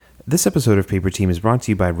This episode of Paper Team is brought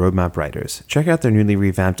to you by Roadmap Writers. Check out their newly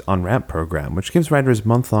revamped On-Ramp program, which gives writers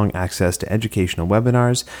month-long access to educational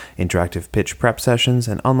webinars, interactive pitch prep sessions,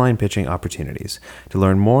 and online pitching opportunities. To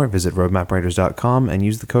learn more, visit roadmapwriters.com and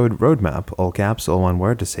use the code ROADMAP, all caps, all one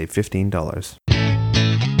word, to save $15.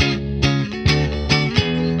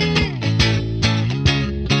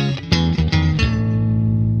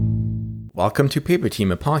 Welcome to Paper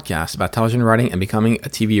Team, a podcast about television writing and becoming a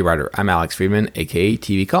TV writer. I'm Alex Friedman, aka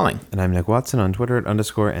TV Calling. And I'm Nick Watson on Twitter at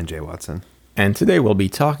 _NJWatson. And today we'll be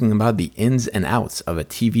talking about the ins and outs of a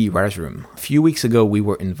TV writer's room. A few weeks ago, we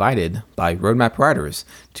were invited by Roadmap Writers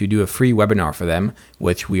to do a free webinar for them,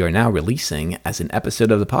 which we are now releasing as an episode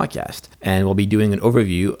of the podcast. And we'll be doing an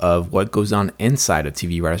overview of what goes on inside a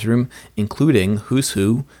TV writer's room, including who's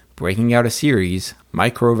who, breaking out a series,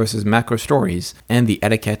 micro versus macro stories, and the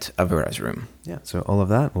etiquette of a writer's room. Yeah, so all of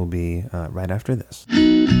that will be right after this.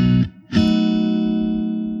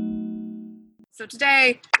 So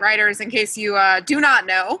today, writers, in case you do not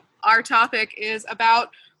know, our topic is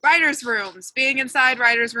about writers' rooms, being inside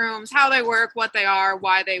writers' rooms, how they work, what they are,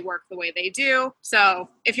 why they work the way they do. So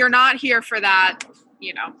if you're not here for that,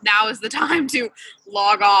 now is the time to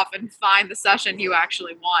log off and find the session you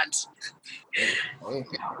actually want.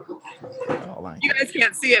 You guys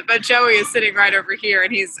can't see it, but Joey is sitting right over here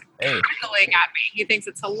and he's cackling at me. He thinks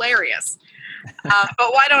it's hilarious.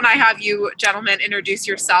 But why don't I have you gentlemen introduce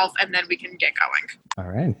yourself and then we can get going.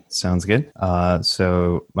 All right, sounds good.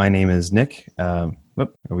 So my name is Nick. Are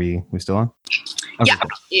we still on? Okay.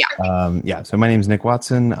 Yeah. So my name is Nick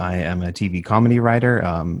Watson. I am a TV comedy writer.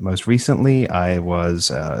 Most recently, I was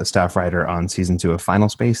a staff writer on season 2 of Final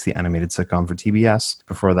Space, the animated sitcom for TBS.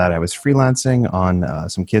 Before that, I was freelancing on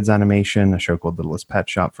some kids animation, a show called Littlest Pet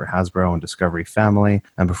Shop for Hasbro and Discovery Family.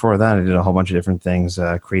 And before that, I did a whole bunch of different things,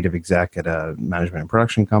 creative exec at a management and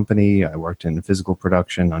production company. I worked in physical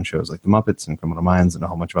production on shows like The Muppets and Criminal Minds and a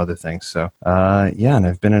whole bunch of other things. So, and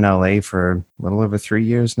I've been in LA for a little over 3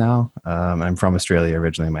 years now. I'm from Australia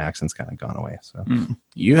originally. My accent's kind of gone away. So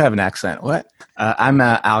You have an accent. What? I'm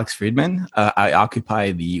Alex Friedman. I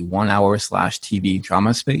occupy the 1 hour / TV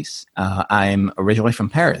drama space. I'm originally from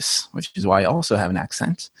Paris, which is why I also have an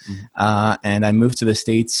accent. And I moved to the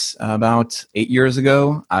States about 8 years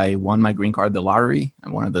ago. I won my green card, the lottery.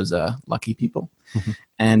 I'm one of those lucky people.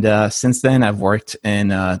 And since then, I've worked in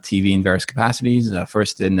TV in various capacities,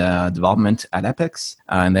 first in development at Epix,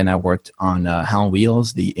 and then I worked on Hell on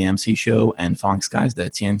Wheels, the AMC show, and Falling Skies, the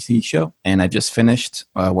TNT show. And I just finished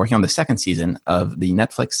working on the second season of the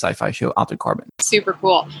Netflix sci-fi show Altered Carbon. Super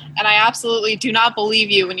cool. And I absolutely do not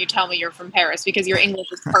believe you when you tell me you're from Paris because your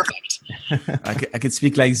English is perfect. I could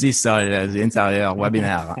speak like this the entire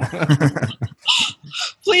webinar.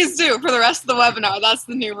 Please do for the rest of the webinar. That's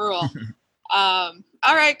the new rule.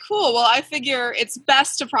 All right, cool. Well, I figure it's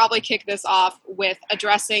best to probably kick this off with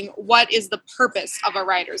addressing what is the purpose of a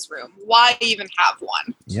writer's room? Why even have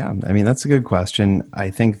one? Yeah, I mean, that's a good question. I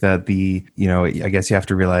think that I guess you have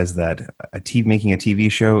to realize that making a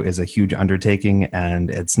TV show is a huge undertaking and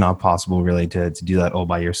it's not possible really to do that all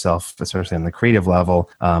by yourself, especially on the creative level.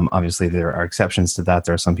 Obviously, there are exceptions to that.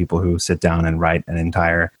 There are some people who sit down and write an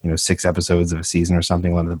entire, 6 episodes of a season or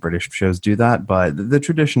something. A lot of the British shows do that. But the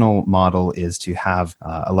traditional model is to have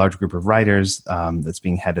a large group of writers that's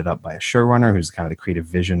being headed up by a showrunner who's kind of the creative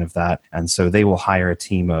vision of that. And so they will hire a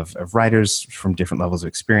team of writers from different levels of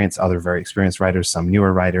experience, other very experienced writers, some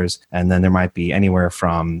newer writers. And then there might be anywhere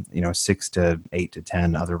from, 6 to 8 to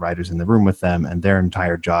 10 other writers in the room with them. And their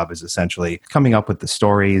entire job is essentially coming up with the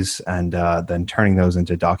stories and then turning those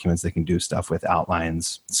into documents that can do stuff with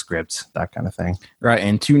outlines, scripts, that kind of thing. Right.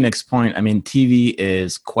 And to Nick's point, I mean, TV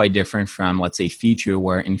is quite different from, let's say, feature,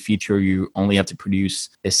 where in feature you only have to produce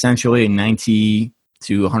essentially 90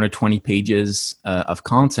 to 120 pages of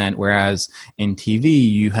content, whereas in TV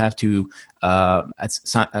you have to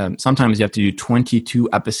sometimes you have to do 22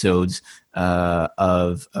 episodes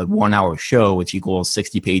of a 1 hour show, which equals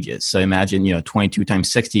 60 pages. So imagine 22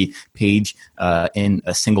 times 60 page in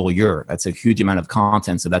a single year. That's a huge amount of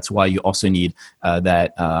content. So that's why you also need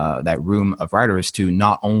that room of writers to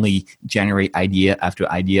not only generate idea after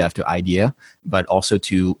idea after idea, but also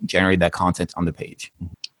to generate that content on the page.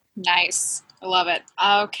 Nice. I love it.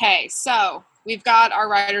 Okay, so we've got our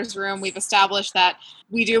writer's room. We've established that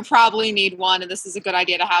we do probably need one, and this is a good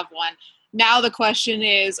idea to have one. Now the question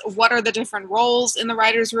is, what are the different roles in the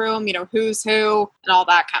writer's room? Who's who, and all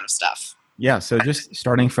that kind of stuff. Yeah, so just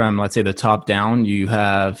starting from, let's say, the top down, you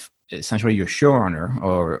have essentially your showrunner,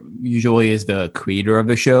 or usually is the creator of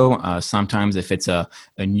the show. Sometimes if it's a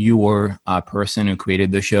newer person who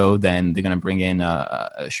created the show, then they're going to bring in a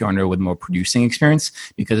showrunner with more producing experience,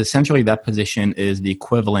 because essentially that position is the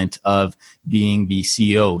equivalent of being the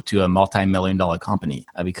CEO to a multi-million-dollar company.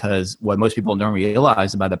 Because what most people don't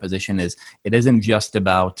realize about that position is it isn't just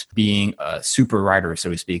about being a super writer, so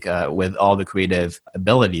to speak, with all the creative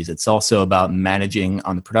abilities. It's also about managing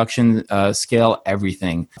on the production scale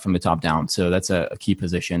everything from the top down. So that's a key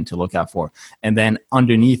position to look out for. And then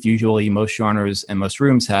underneath, usually most showrunners and most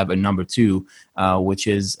rooms have a number two, which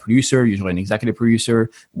is producer, usually an executive producer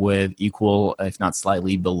with equal, if not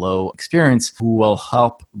slightly below experience, who will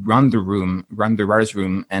help run the writer's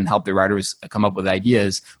room, and help the writers come up with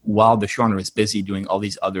ideas while the showrunner is busy doing all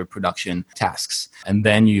these other production tasks. And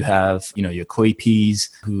then you have, your co-APs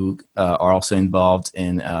who are also involved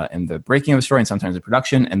in the breaking of a story and sometimes the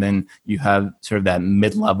production. And then you have sort of that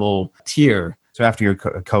mid-level tier. So after your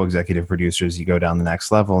co-executive producers, you go down the next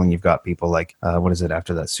level, and you've got people like, what is it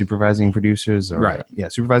after that? Supervising producers? Right. Yeah,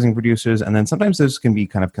 supervising producers. And then sometimes those can be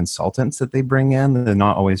kind of consultants that they bring in. They're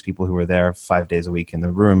not always people who are there 5 days a week in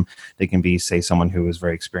the room. They can be, say, someone who is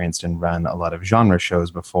very experienced and run a lot of genre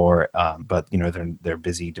shows before, but they're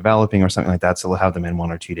busy developing or something like that. So they'll have them in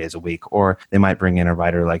 1 or 2 days a week. Or they might bring in a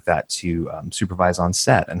writer like that to supervise on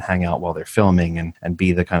set and hang out while they're filming and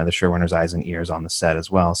be the kind of the showrunner's eyes and ears on the set as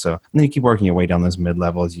well. So then you keep working your way down those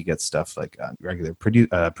mid-levels. You get stuff like regular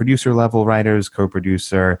producer level writers,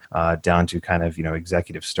 co-producer, down to kind of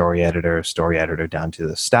executive story editor down to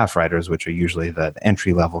the staff writers, which are usually the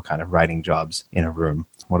entry level kind of writing jobs in a room,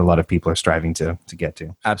 what a lot of people are striving to get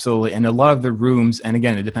to. Absolutely. And a lot of the rooms, and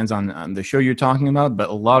again, it depends on the show you're talking about, but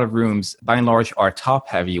a lot of rooms by and large are top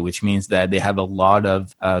heavy, which means that they have a lot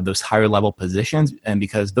of those higher level positions, and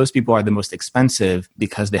because those people are the most expensive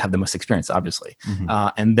because they have the most experience, obviously. Mm-hmm.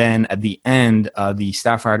 And then at the end, the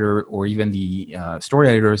staff writer or even the story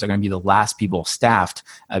editors are going to be the last people staffed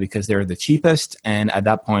because they're the cheapest. And at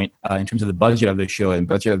that point, in terms of the budget of the show and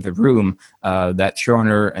budget of the room, that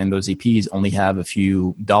showrunner and those EPs only have a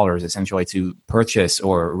few dollars essentially to purchase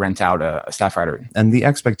or rent out a staff writer. And the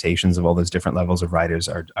expectations of all those different levels of writers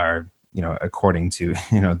are according to,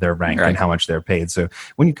 their rank, right, and how much they're paid. So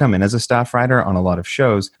when you come in as a staff writer on a lot of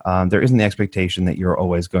shows, there isn't the expectation that you're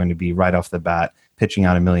always going to be right off the bat pitching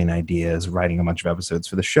out a million ideas, writing a bunch of episodes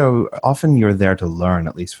for the show. Often you're there to learn,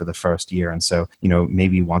 at least for the first year. And so,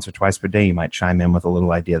 maybe once or twice per day, you might chime in with a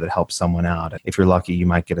little idea that helps someone out. If you're lucky, you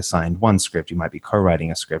might get assigned one script. You might be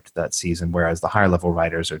co-writing a script that season, whereas the higher level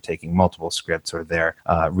writers are taking multiple scripts, or they're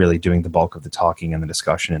really doing the bulk of the talking and the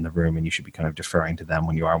discussion in the room. And you should be kind of deferring to them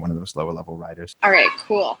when you are one of those lower level writers. All right,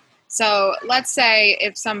 cool. So let's say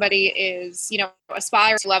if somebody is,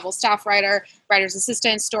 aspires to level staff writer, writer's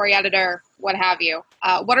assistant, story editor, what have you,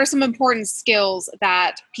 what are some important skills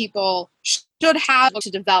that people should have to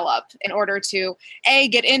develop in order to A,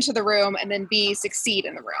 get into the room, and then B, succeed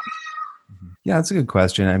in the room? Yeah, that's a good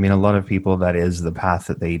question. I mean, a lot of people, that is the path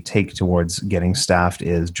that they take towards getting staffed,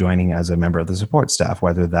 is joining as a member of the support staff,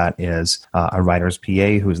 whether that is a writer's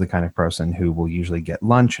PA, who is the kind of person who will usually get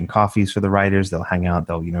lunch and coffees for the writers. They'll hang out,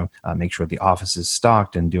 they'll, make sure the office is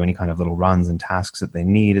stocked and do any kind of little runs and tasks that they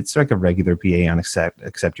need. It's like a regular PA,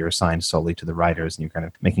 except you're assigned solely to the writers and you're kind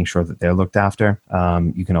of making sure that they're looked after.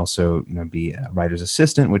 You can also, be a writer's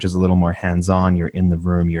assistant, which is a little more hands-on. You're in the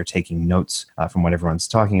room, you're taking notes from what everyone's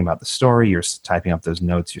talking about the story. You're typing up those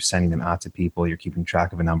notes, you're sending them out to people, you're keeping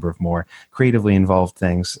track of a number of more creatively involved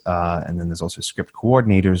things. And then there's also script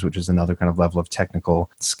coordinators, which is another kind of level of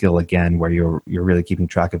technical skill, again, where you're really keeping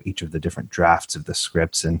track of each of the different drafts of the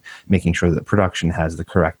scripts and making sure that production has the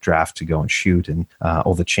correct draft to go and shoot, and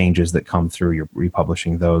all the changes that come through, you're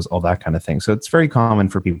republishing those, all that kind of thing. So it's very common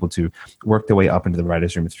for people to work their way up into the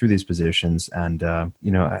writer's room through these positions. And,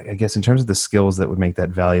 I guess in terms of the skills that would make that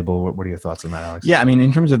valuable, what are your thoughts on that, Alex? Yeah, I mean,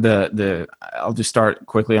 in terms of I'll just start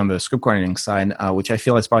quickly on the script coordinating side, which I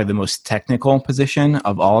feel is probably the most technical position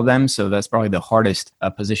of all of them. So that's probably the hardest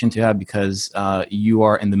position to have, because you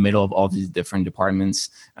are in the middle of all these different departments,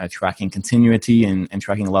 tracking continuity and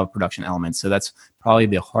tracking a lot of production elements. So that's probably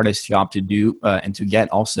the hardest job to do and to get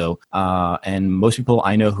also. And most people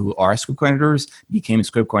I know who are script coordinators became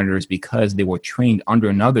script coordinators because they were trained under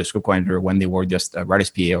another script coordinator when they were just a writer's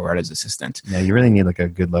PA or writer's assistant. Yeah, you really need like a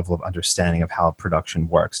good level of understanding of how production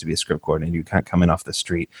works to be a script coordinator. You can't come in off the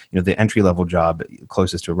street. The entry level job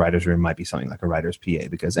closest to a writer's room might be something like a writer's PA,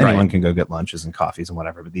 because anyone can go get lunches and coffees and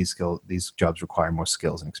whatever, but these jobs require more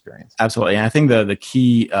skills and experience. Absolutely. And I think the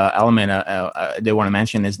key element they want to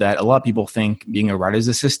mention is that a lot of people think being a writer's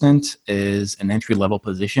assistant is an entry-level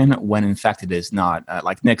position when in fact it is not.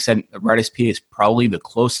 Like Nick said, a writer's PA is probably the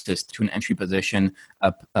closest to an entry position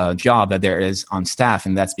job that there is on staff,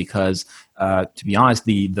 and that's because, to be honest,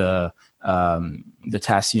 the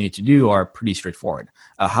tasks you need to do are pretty straightforward.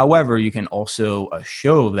 However, you can also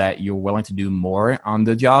show that you're willing to do more on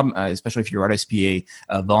the job, especially if you're writer's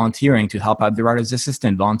PA, volunteering to help out the writer's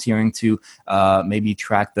assistant, volunteering to maybe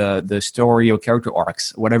track the story or character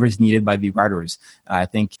arcs, whatever is needed by the writers. I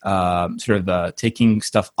think taking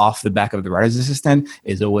stuff off the back of the writer's assistant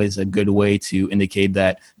is always a good way to indicate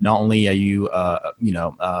that not only are you,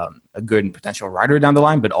 a good potential writer down the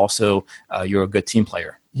line, but also you're a good team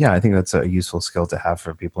player. Yeah, I think that's a useful skill to have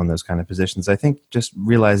for people in those kind of positions. I think just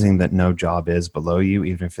realizing that no job is below you,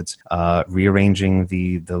 even if it's rearranging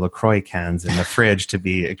the LaCroix cans in the fridge to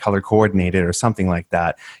be color coordinated or something like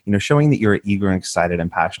that, showing that you're eager and excited and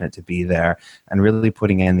passionate to be there and really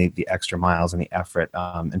putting in the extra miles and the effort.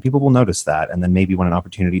 And people will notice that. And then maybe when an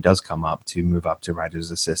opportunity does come up to move up to writer's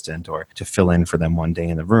assistant or to fill in for them one day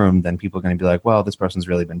in the room, then people are going to be like, well, this person's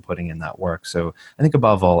really been putting in that work. So I think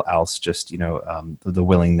above all else, just,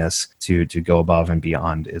 the willingness to go above and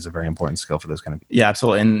beyond is a very important skill for those kind of people. Yeah,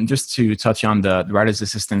 absolutely. And just to touch on the writer's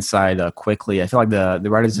assistant side quickly, I feel like the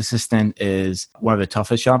writer's assistant is one of the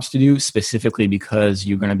toughest jobs to do, specifically because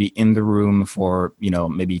you're going to be in the room for,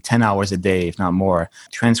 maybe 10 hours a day, if not more,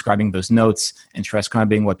 transcribing those notes and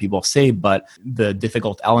transcribing what people say. But the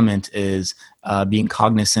difficult element is being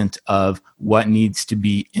cognizant of what needs to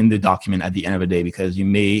be in the document at the end of the day, because you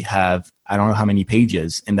may have, I don't know how many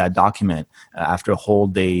pages in that document after a whole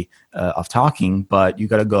day of talking, but you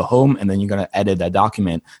got to go home and then you're going to edit that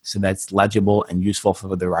document so that's legible and useful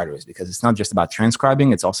for the writers, because it's not just about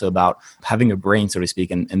transcribing, it's also about having a brain, so to speak,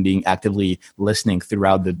 and being actively listening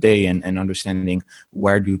throughout the day and understanding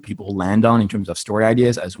where do people land on in terms of story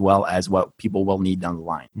ideas, as well as what people will need down the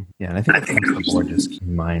line. Yeah, and I think across the board, just keep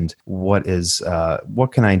in mind what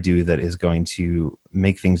can I do that is going to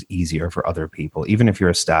make things easier for other people. Even if you're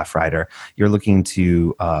a staff writer, you're looking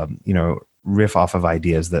to, riff off of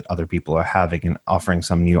ideas that other people are having and offering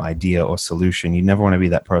some new idea or solution. You never want to be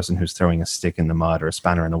that person who's throwing a stick in the mud or a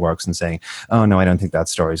spanner in the works and saying, oh, no, I don't think that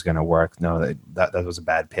story is going to work. No, that was a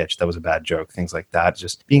bad pitch. That was a bad joke, things like that.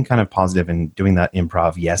 Just being kind of positive and doing that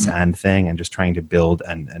improv yes and thing and just trying to build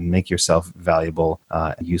and make yourself valuable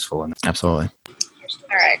and useful. Absolutely.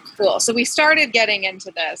 All right, cool. So we started getting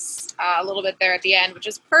into this a little bit there at the end, which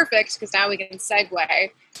is perfect because now we can segue.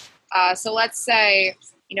 So let's say,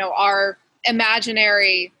 our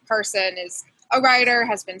imaginary person is a writer,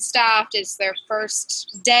 has been staffed, it's their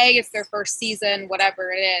first day, it's their first season,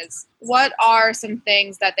 whatever it is. What are some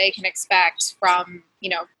things that they can expect from,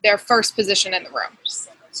 their first position in the room?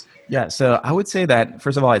 Yeah, so I would say that,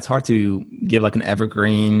 first of all, it's hard to give like an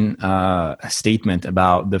evergreen statement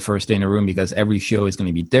about the first day in a room because every show is going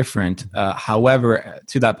to be different. However,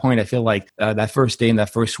 to that point, I feel like that first day and that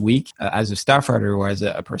first week, as a staff writer or as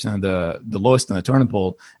a person on the lowest on the totem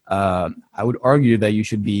pole, I would argue that you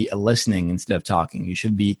should be listening instead of talking. You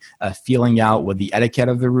should be feeling out what the etiquette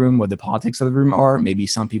of the room, what the politics of the room are. Maybe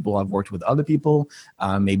some people have worked with other people.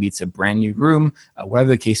 Maybe it's a brand new room.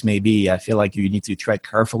 Whatever the case may be, I feel like you need to tread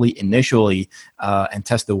carefully initially and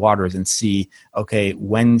test the waters and see, okay,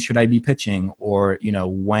 when should I be pitching? Or,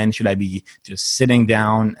 when should I be just sitting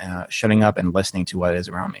down, shutting up and listening to what is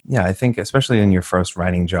around me? Yeah, I think especially in your first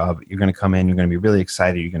writing job, you're going to come in, you're going to be really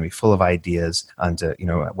excited, you're going to be full of ideas onto,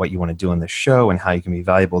 what you want to do in the show and how you can be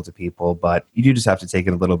valuable to people. But you do just have to take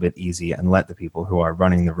it a little bit easy and let the people who are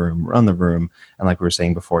running the room run the room. And like we were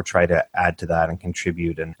saying before, try to add to that and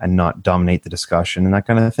contribute and not dominate the discussion and that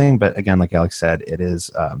kind of thing. But again, like Alex said, it is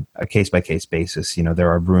a case-by-case basis.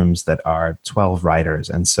 There are rooms that are 12 writers.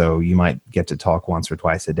 And so you might get to talk once or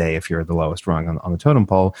twice a day if you're the lowest rung on the totem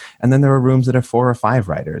pole. And then there are rooms that are 4 or 5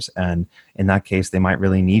 writers. And in that case, they might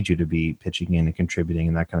really need you to be pitching in and contributing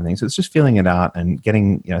and that kind of thing. So it's just feeling it out and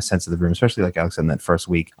getting a sense of the room, especially like Alex said in that first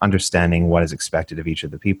week, understanding what is expected of each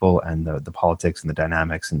of the people and the politics and the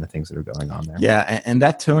dynamics and the things that are going on there. Yeah, and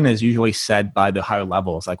that tone is usually set by the higher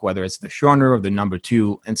levels, like whether it's the showrunner or the number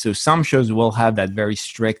 2. And so some shows will have that very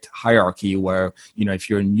strict hierarchy where, if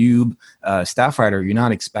you're a noob staff writer, you're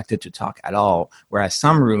not expected to talk at all. Whereas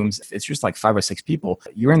some rooms, it's just like 5 or 6 people.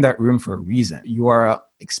 You're in that room for a reason. You are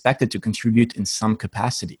expected to contribute in some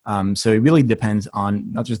capacity. So it really depends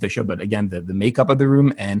on not just the show, but again, the makeup of the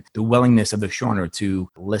room and the willingness of the showrunner to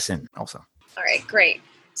listen also. All right, great.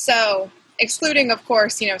 So excluding, of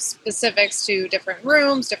course, specifics to different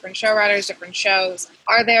rooms, different show writers, different shows,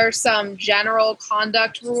 are there some general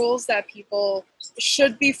conduct rules that people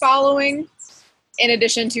should be following in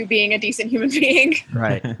addition to being a decent human being?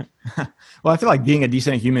 Right. Well, I feel like being a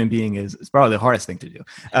decent human being is probably the hardest thing to do.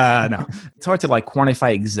 No, it's hard to like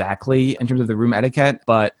quantify exactly in terms of the room etiquette,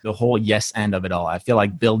 but the whole yes and of it all. I feel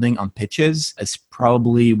like building on pitches is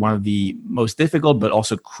probably one of the most difficult, but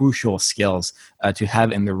also crucial skills to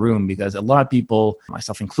have in the room, because a lot of people,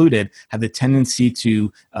 myself included, have the tendency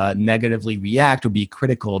to negatively react or be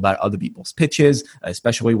critical about other people's pitches,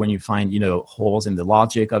 especially when you find, holes in the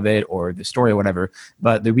logic of it or the story or whatever.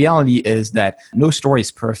 But the reality is that no story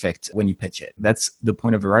is perfect when you pitch it. That's the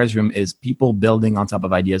point of a writer's room, is people building on top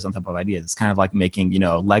of ideas on top of ideas. It's kind of like making,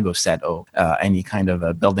 a Lego set or any kind of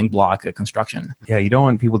a building block construction. Yeah, you don't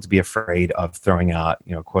want people to be afraid of throwing out,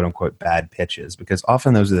 quote unquote bad pitches, because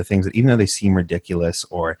often those are the things that, even though they seem ridiculous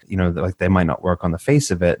or, like they might not work on the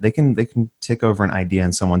face of it, they can tick over an idea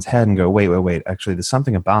in someone's head and go, wait, actually there's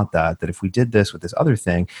something about that if we did this with this other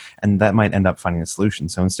thing, and that might end up finding a solution.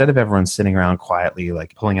 So instead of everyone sitting around quietly,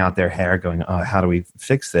 like pulling out their hair going, oh, how do we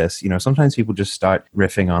fix this? Sometimes people just start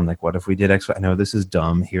riffing on like, what if we did X, Y? I know this is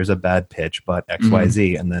dumb. Here's a bad pitch, but X, Y,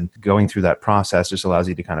 Z. And then going through that process just allows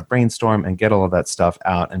you to kind of brainstorm and get all of that stuff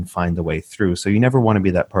out and find the way through. So you never want to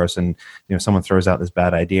be that person, someone throws out this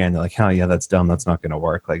bad idea and they're like, oh yeah, that's dumb. That's not going to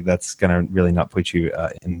work. Like that's going to really not put you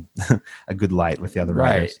in a good light with the other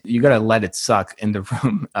writers. You got to let it suck in the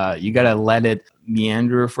room. You got to let it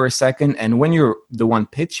meander for a second. And when you're the one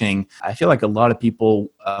pitching, I feel like a lot of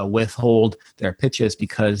people withhold their pitches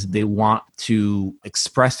because they want to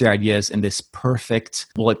express their ideas in this perfect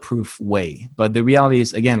bulletproof way. But the reality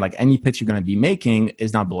is, again, like any pitch you're going to be making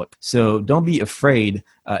is not bulletproof. So don't be afraid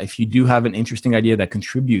if you do have an interesting idea that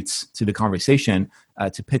contributes to the conversation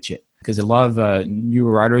to pitch it. Because a lot of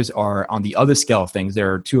newer writers are on the other scale of things.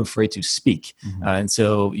 They're too afraid to speak. And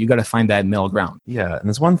so you got to find that middle ground. Yeah. And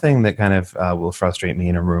there's one thing that kind of will frustrate me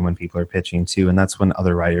in a room when people are pitching too. And that's when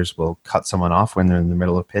other writers will cut someone off when they're in the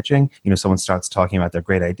middle of pitching. Someone starts talking about their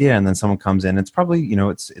great idea and then someone comes in. It's probably,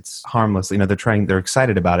 it's harmless. They're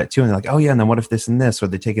excited about it too. And they're like, oh yeah, and then what if this and this? Or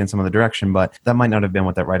they take it in some other direction. But that might not have been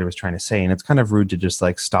what that writer was trying to say. And it's kind of rude to just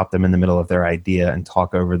like stop them in the middle of their idea and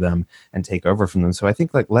talk over them and take over from them. So I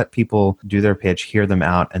think like let people do their pitch, hear them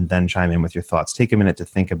out, and then chime in with your thoughts. Take a minute to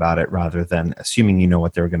think about it rather than assuming you know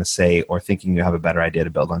what they're going to say or thinking you have a better idea to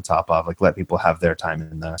build on top of. Like let people have their time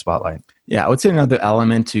in the spotlight. Yeah, I would say another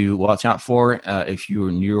element to watch out for if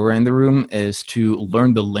you're newer in the room is to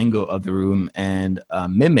learn the lingo of the room and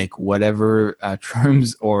mimic whatever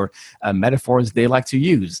terms or metaphors they like to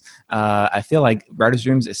use. I feel like writers'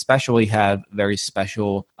 rooms especially have very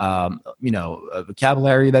special,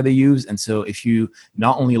 vocabulary that they use. And so if you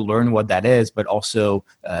not only learn what that is, but also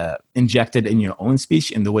inject it in your own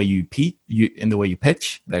speech in the way you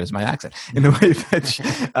pitch, there's my accent, in the way you pitch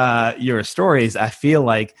your stories, I feel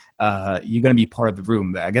like you're going to be part of the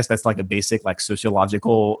room. I guess that's like a basic like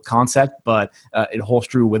sociological concept, but it holds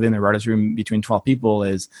true within the writer's room between 12 people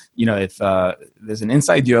is, if there's an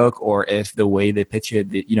inside joke or if the way they pitch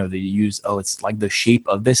it, they use, it's like the shape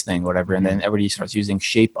of this thing, whatever. And then everybody starts using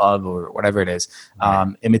shape of or whatever it is,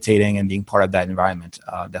 imitating and being part of that environment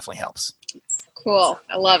definitely helps. Cool.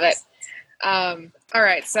 I love it. All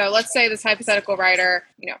right. So let's say this hypothetical writer,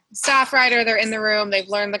 staff writer, they're in the room, they've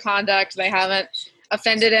learned the conduct, they haven't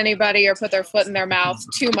offended anybody or put their foot in their mouth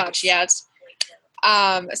too much yet.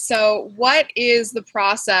 So what is the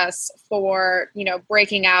process for,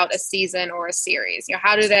 breaking out a season or a series?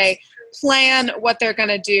 How do they plan what they're going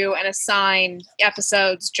to do and assign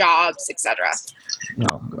episodes, jobs, etc.?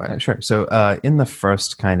 No, go ahead. Sure. So in the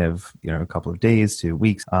first kind of, a couple of days to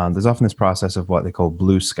weeks, there's often this process of what they call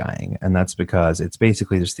blue skying. And that's because it's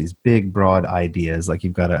basically just these big, broad ideas. Like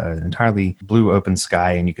you've got an entirely blue open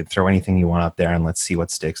sky and you could throw anything you want out there and let's see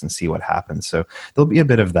what sticks and see what happens. So there'll be a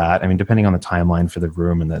bit of that. I mean, depending on the timeline for the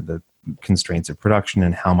room and the constraints of production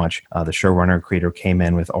and how much the showrunner creator came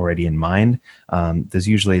in with already in mind. There's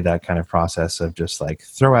usually that kind of process of just like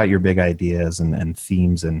throw out your big ideas and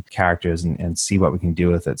themes and characters and see what we can do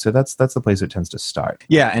with it. So that's the place it tends to start.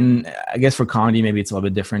 Yeah, and I guess for comedy maybe it's a little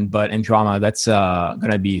bit different, but in drama that's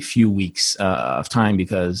going to be a few weeks of time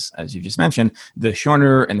because, as you just mentioned, the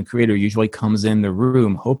showrunner and the creator usually comes in the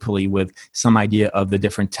room hopefully with some idea of the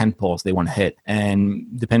different tentpoles they want to hit, and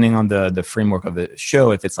depending on the framework of the show,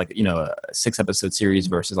 if it's like a 6-episode series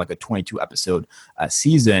versus like a 22 episode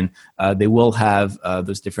season, they will have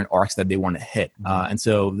those different arcs that they want to hit. And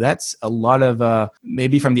so that's a lot of,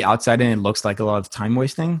 maybe from the outside in, it looks like a lot of time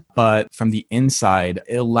wasting, but from the inside,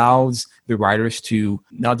 it allows the writers to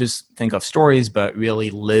not just think of stories, but really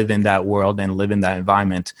live in that world and live in that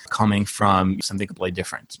environment coming from something completely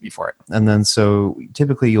different before it. And then so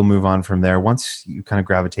typically you'll move on from there. Once you kind of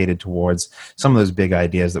gravitated towards some of those big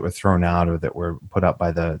ideas that were thrown out or that were put up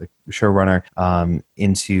by the showrunner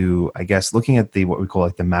into, I guess, looking at what we call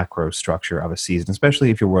like the macro structure of a season, especially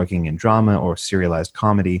if you're working in drama or serialized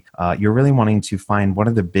comedy. You're really wanting to find what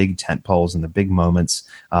are the big tent poles and the big moments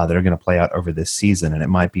that are going to play out over this season. And it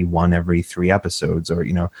might be one every 3 episodes, or,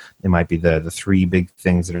 it might be the 3 big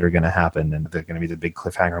things that are going to happen, and they're going to be the big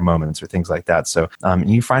cliffhanger moments or things like that. So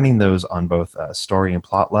you're finding those on both story and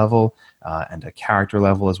plot level, and a character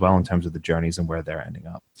level as well, in terms of the journeys and where they're ending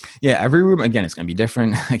up. Yeah, every room, again, it's going to be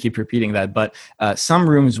different. I keep repeating that, but some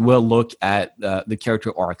rooms will look at the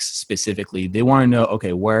character arcs specifically. They want to know,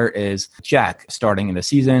 okay, where is Jack starting in the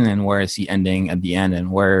season, and where is he ending at the end,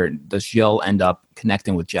 and where does Jill end up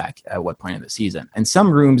connecting with Jack at what point in the season. And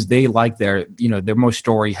some rooms, they like they're more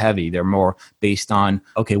story heavy. They're more based on,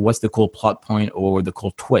 okay, what's the cool plot point or the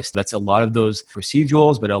cool twist. That's a lot of those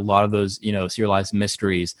procedurals, but a lot of those, serialized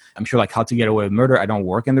mysteries. I'm sure like How to Get Away with Murder, I don't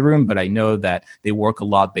work in the room, but I know that they work a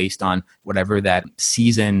lot based on whatever that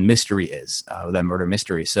season mystery is, that murder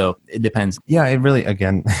mystery. So it depends. Yeah, it really,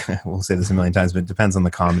 again, we'll say this a million times, but it depends on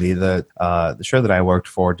the comedy. The show that I worked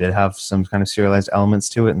for did have some kind of serialized elements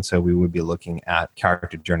to it. And so we would be looking at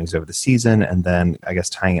character journeys over the season, and then I guess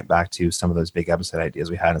tying it back to some of those big episode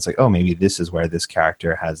ideas we had. It's like, oh, maybe this is where this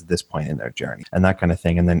character has this point in their journey, and that kind of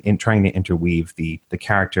thing. And then in trying to interweave the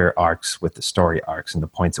character arcs with the story arcs and the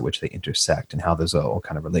points at which they intersect and how those all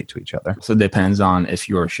kind of relate to each other. So it depends on if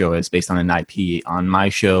your show is based on an IP. On my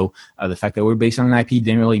show, the fact that we're based on an IP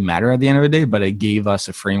didn't really matter at the end of the day, but it gave us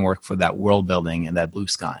a framework for that world building and that blue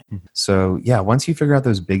sky. So yeah, once you figure out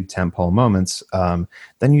those big tentpole moments,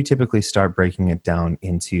 then you typically start breaking it down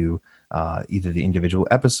into either the individual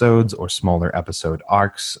episodes or smaller episode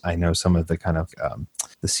arcs. I know some of the kind of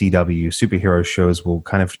the CW superhero shows will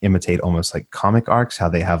kind of imitate almost like comic arcs, how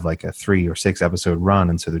they have like a 3 or 6 episode run,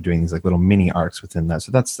 and so they're doing these like little mini arcs within that.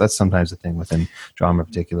 So that's sometimes the thing within drama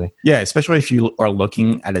particularly. Yeah, especially if you are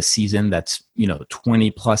looking at a season that's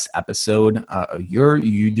 20 plus episode a year,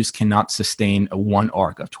 you just cannot sustain a one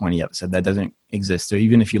arc of 20 episodes. That doesn't exist. So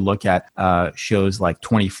even if you look at shows like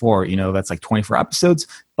 24, that's like 24 episodes,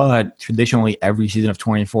 but traditionally every season of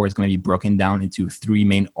 24 is going to be broken down into 3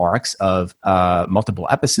 main arcs of multiple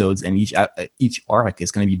episodes, and each arc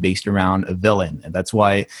is going to be based around a villain. And that's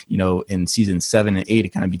why, in season 7 and 8, it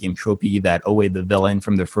kind of became tropey that, oh wait, the villain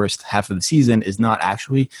from the first half of the season is not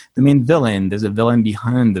actually the main villain. There's a villain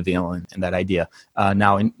behind the villain, and that idea.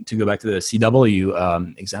 Now, to go back to the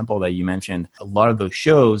CW example that you mentioned, a lot of those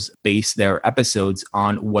shows base their episodes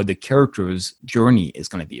on what the character's journey is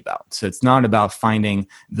going to be about. So it's not about finding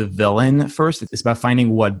the villain first. It's about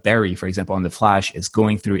finding what Barry, for example, on The Flash, is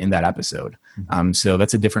going through in that episode. So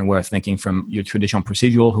that's a different way of thinking from your traditional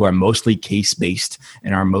procedural, who are mostly case-based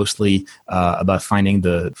and are mostly about finding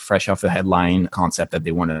the fresh off the headline concept that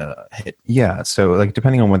they want to hit. Yeah, so like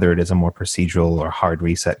depending on whether it is a more procedural or hard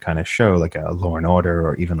reset kind of show, like a Law and Order,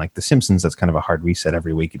 or even like The Simpsons, that's kind of a hard reset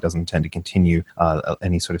every week. It doesn't tend to continue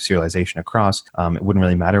any sort of serialization across. It wouldn't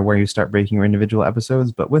really matter where you start breaking your individual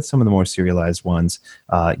episodes, but with some of the more serialized ones,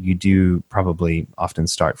 you do probably often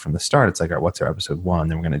start from the start. It's like, all right, what's our episode 1?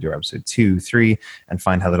 Then we're going to do our episode 2, 3, and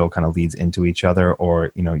find how that all kind of leads into each other.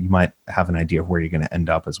 Or, you might have an idea of where you're going to end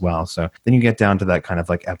up as well. So then you get down to that kind of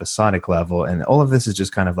like episodic level. And all of this is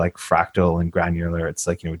just kind of like fractal and granular. It's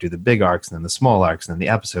like, we do the big arcs and then the small arcs and then the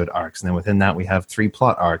episode arcs. And then within that, we have 3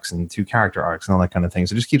 plot arcs and 2 character arcs and all that kind of thing.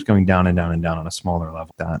 So it just keeps going down and down and down on a smaller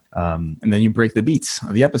level. And then you break the beats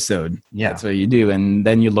of the episode. Yeah. That's what you do. And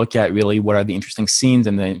then you look at really what are the interesting scenes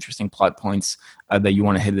and the interesting plot points that you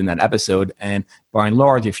want to hit in that episode. And by and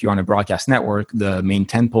large, if you're on a broadcast network, the main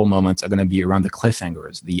tentpole moments are going to be around the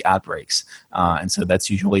cliffhangers, the outbreaks. And so that's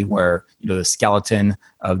usually where, the skeleton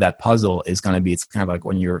of that puzzle is going to be. It's kind of like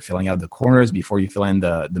when you're filling out the corners before you fill in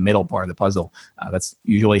the middle part of the puzzle. That's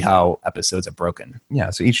usually how episodes are broken. Yeah,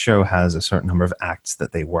 so each show has a certain number of acts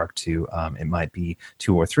that they work to. It might be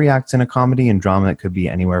 2 or 3 acts in a comedy. In drama, it could be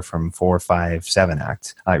anywhere from 4, 5, 7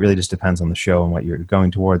 acts. It really just depends on the show and what you're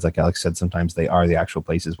going towards. Like Alex said, sometimes they are the actual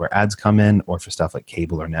places where ads come in, or for stuff like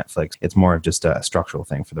cable or Netflix, it's more of just a structural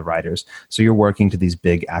thing for the writers. So you're working to these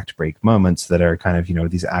big act break moments that are kind of,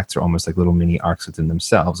 these acts are almost like little mini arcs within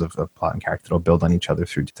themselves of plot and character that'll build on each other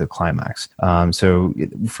through to the climax. So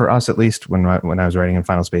for us, at least, when I was writing in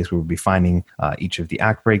Final Space, we would be finding each of the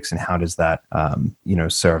act breaks and how does that,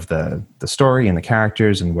 serve the story and the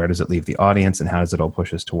characters, and where does it leave the audience, and how does it all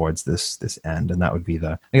push us towards this end. And that would be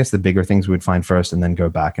the bigger things we would find first, and then go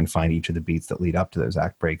back and find each of the beats that lead up to those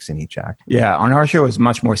act breaks in each act. Yeah, on our show is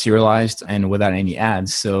much more serialized and without any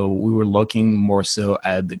ads. So we were looking more so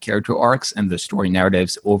at the character arcs and the story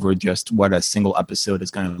narratives over just what a single episode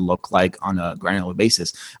is going to look like on a granular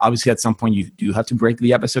basis. Obviously, at some point, you do have to break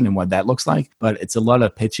the episode and what that looks like, but it's a lot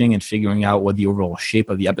of pitching and figuring out what the overall shape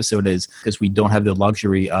of the episode is, because we don't have the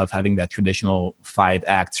luxury of having that traditional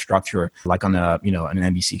 5-act structure like on an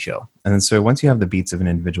NBC show. And so once you have the beats of an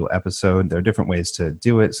individual episode, there are different ways to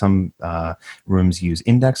do it. Some rooms use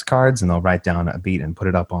index cards, and they'll write down a beat and put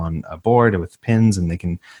it up on a board with pins, and they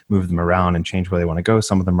can move them around and change where they want to go.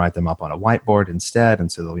 Some of them write them up on a whiteboard instead,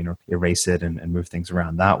 and so they'll erase it and move things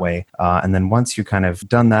around that way. And then once you kind of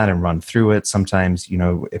done that and run through it, sometimes,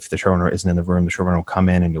 if the showrunner isn't in the room, the showrunner will come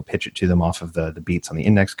in and you'll pitch it to them off of the beats on the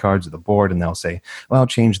index cards or the board, and they'll say, well,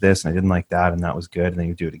 change this, and I didn't like that, and that was good, and then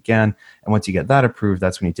you do it again. And once you get that approved,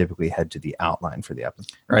 that's when you typically head to the outline for the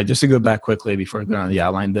episode. All right, just to go back quickly before I go on the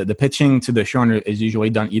outline, the pitching to the showrunner is usually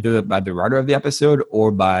done either by the writer of the episode or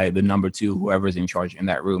by the number 2, whoever's in charge in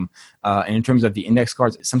that room. And in terms of the index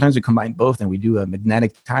cards, sometimes we combine both and we do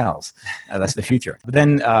magnetic tiles. That's the future. But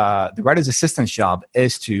then the writer's assistant's job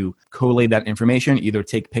is to collate that information, either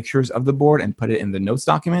take pictures of the board and put it in the notes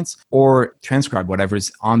documents, or transcribe whatever's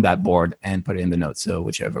on that board and put it in the notes. So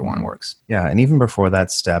whichever one works. Yeah, and even before that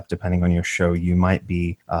step, depending on your show, you might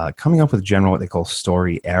be coming up with general what they call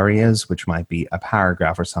story areas, which might be a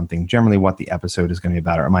paragraph or something, generally what the episode is going to be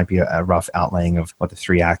about, or it might be a rough outlaying of what the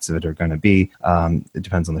 3 acts of it are going to be. It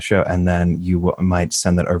depends on the show. And then you might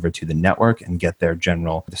send that over to the network and get the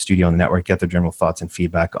studio and the network, get their general thoughts and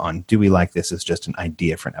feedback on, do we like this as just an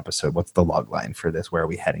idea for an episode? What's the log line for this? Where are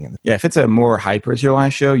we heading in this? Yeah, if it's a more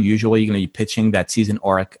hyper-serialized show, usually you're going to be pitching that season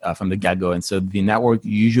arc from the get-go. And so the network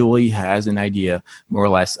usually has an idea more or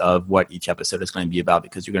less of what each episode is going to be about,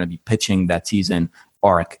 because you're going to be pitching that season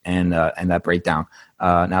arc and that breakdown.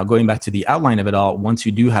 Now, going back to the outline of it all, once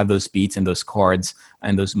you do have those beats and those cards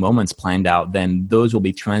and those moments planned out, then those will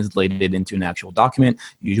be translated into an actual document.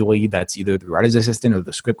 Usually that's either the writer's assistant or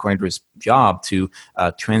the script coordinator's job to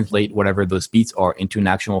translate whatever those beats are into an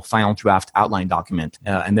actual final draft outline document.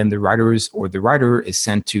 And then the writer is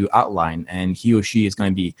sent to outline, and he or she is going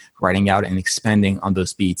to be writing out and expanding on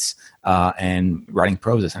those beats and writing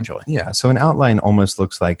prose, essentially. Yeah, so an outline almost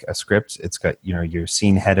looks like a script. It's got, your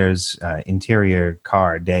scene headers, interior,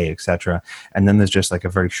 car, day, etc. And then there's just like a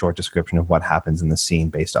very short description of what happens in the scene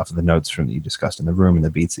based off of the notes that you discussed in the room and the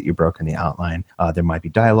beats that you broke in the outline. There might be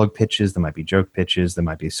dialogue pitches, there might be joke pitches, there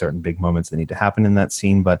might be certain big moments that need to happen in that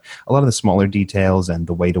scene, but a lot of the smaller details and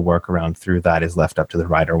the way to work around through that is left up to the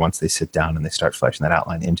writer once they sit down and they start fleshing that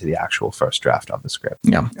outline into the actual first draft of the script.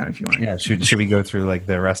 Yeah, if you want. Yeah, should we go through like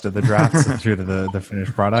the rest of the drafts through to the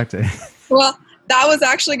finished product? Well, that was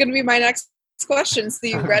actually going to be my next question, so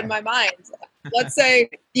you read my mind. Let's say,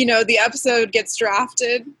 the episode gets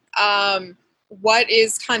drafted. What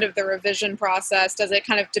is kind of the revision process? Does it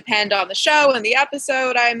kind of depend on the show and the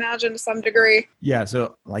episode, I imagine, to some degree? Yeah,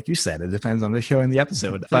 so like you said, it depends on the show and the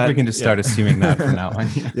episode. But we can just start assuming that from now on.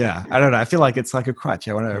 Yeah, I don't know. I feel like it's like a crutch.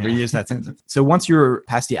 I want to reuse that sentence. So once you're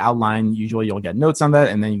past the outline, usually you'll get notes on that,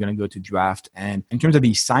 and then you're going to go to draft. And in terms of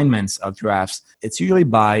the assignments of drafts, it's usually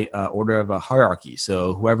by order of a hierarchy.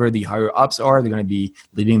 So whoever the higher ups are, they're going to be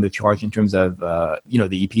leading the charge in terms of,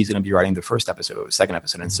 the EP is going to be writing the first episode or second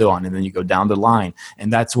episode and so on. And then you go down the line.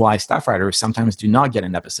 And that's why staff writers sometimes do not get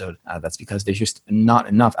an episode. That's because there's just not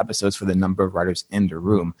enough episodes for the number of writers in the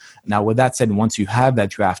room. Now, with that said, once you have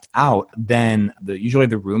that draft out, then usually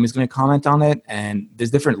the room is going to comment on it. And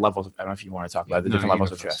there's different levels. I don't know if you want to talk about the different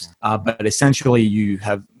levels of draft. But essentially, you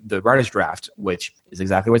have the writer's draft, which is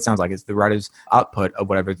exactly what it sounds like. It's the writer's output of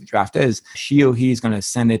whatever the draft is. She or he is going to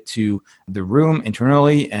send it to the room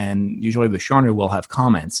internally, and usually the showrunner will have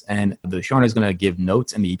comments, and the showrunner is going to give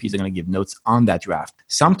notes, and the EPs are going to give notes on that draft.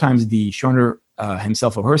 Sometimes the showrunner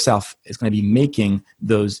himself or herself is going to be making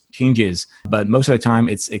those changes, but most of the time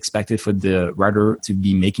it's expected for the writer to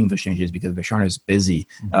be making those changes because the showrunner is busy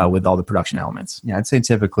with all the production elements. Yeah, I'd say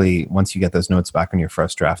typically once you get those notes back on your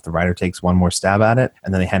first draft, the writer takes one more stab at it,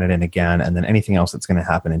 and then they hand it in again, and then anything else that's going to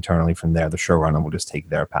happen internally from there, the showrunner will just take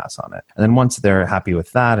their pass on it. And then once they're happy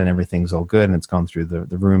with that and everything's all good and it's gone through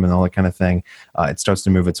the room and all that kind of thing, it starts to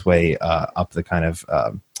move its way up the kind of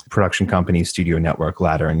production company studio network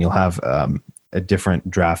ladder, and you'll have a different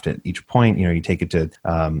draft at each point. You know, you take it to,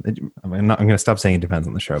 I'm going to stop saying it depends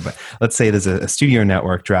on the show, but let's say there's a studio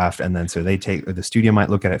network draft. And then so the studio might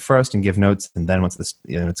look at it first and give notes. And then once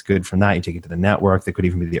it's good from that, you take it to the network. That could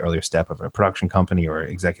even be the earlier step of a production company or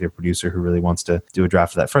executive producer who really wants to do a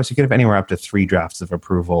draft of that first. You could have anywhere up to 3 drafts of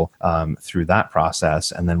approval through that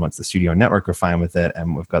process. And then once the studio network are fine with it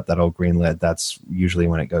and we've got that old green lit, that's usually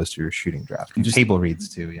when it goes to your shooting draft. Just table reads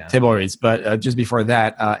too, yeah. Table reads. But just before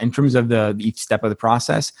that, in terms of each step of the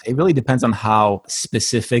process, it really depends on how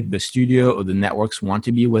specific the studio or the networks want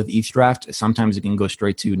to be with each draft. Sometimes it can go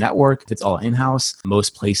straight to network. If it's all in-house,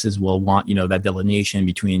 most places will want, that delineation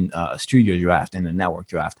between a studio draft and a network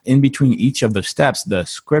draft. In between each of the steps, the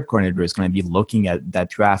script coordinator is going to be looking at that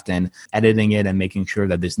draft and editing it and making sure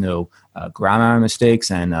that there's no grammar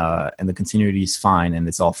mistakes and the continuity is fine and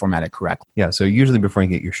it's all formatted correctly. Yeah, so usually before you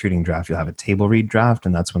get your shooting draft, you'll have a table read draft,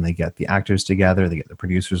 and that's when they get the actors together, they get the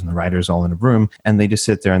producers and the writers all in a room, and they just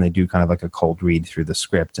sit there and they do kind of like a cold read through the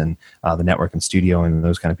script, and the network and studio and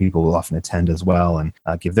those kind of people will often attend as well and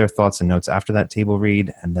give their thoughts and notes after that table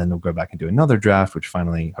read, and then they'll go back and do another draft, which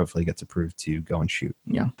finally hopefully gets approved to go and shoot.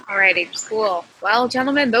 Yeah. Alrighty, cool. Well,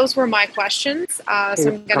 gentlemen, those were my questions. So I'm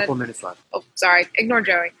gonna, a couple minutes left. Oh, sorry, ignore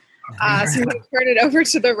Joey. So I'm going to turn it over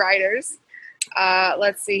to the writers.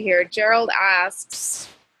 Let's see here. Gerald asks,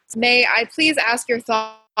 may I please ask your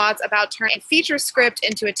thoughts about turning a feature script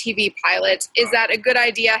into a TV pilot? Is that a good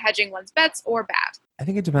idea, hedging one's bets, or bad? I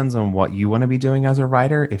think it depends on what you want to be doing as a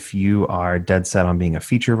writer. If you are dead set on being a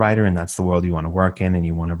feature writer and that's the world you want to work in and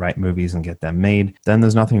you want to write movies and get them made, then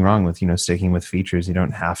there's nothing wrong with, sticking with features. You don't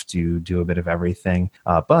have to do a bit of everything.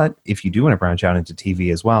 But if you do want to branch out into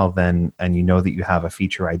TV as well, then, and you know that you have a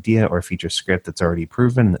feature idea or a feature script that's already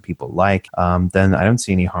proven that people like, then I don't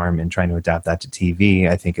see any harm in trying to adapt that to TV.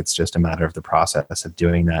 I think it's just a matter of the process of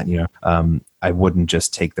doing that. I wouldn't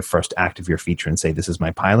just take the first act of your feature and say, this is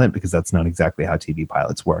my pilot, because that's not exactly how TV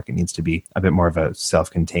pilots work. It needs to be a bit more of a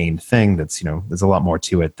self-contained thing that's, there's a lot more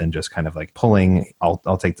to it than just kind of like pulling, I'll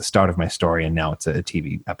take the start of my story and now it's a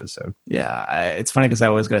TV episode. Yeah, it's funny because I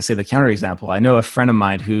was going to say the counterexample. I know a friend of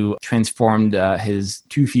mine who transformed his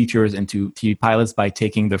 2 features into TV pilots by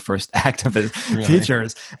taking the first act of his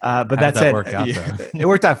features. But that's it. Work out, it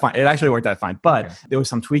worked out fine. It actually worked out fine. But there was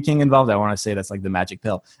some tweaking involved. I want to say that's like the magic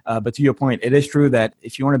pill. But to your point, it is true that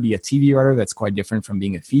if you want to be a TV writer, that's quite different from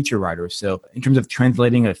being a feature writer. So in terms of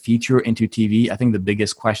translating a feature into TV, I think the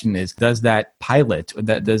biggest question is, does that pilot,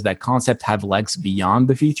 does that concept have legs beyond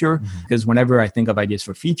the feature? Because whenever I think of ideas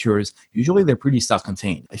for features, usually they're pretty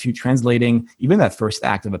self-contained. If you're translating even that first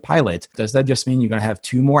act of a pilot, does that just mean you're going to have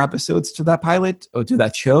 2 more episodes to that pilot or to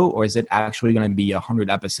that show? Or is it actually going to be a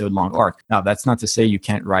 100-episode long arc? Now, that's not to say you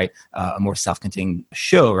can't write a more self-contained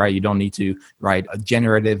show, right? You don't need to write a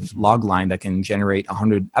generative log line that can generate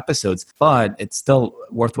 100 episodes, but it's still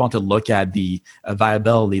worthwhile to look at the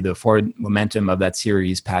viability, the forward momentum of that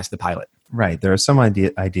series past the pilot. Right. There are some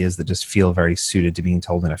ideas that just feel very suited to being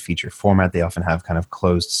told in a feature format. They often have kind of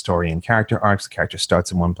closed story and character arcs. The character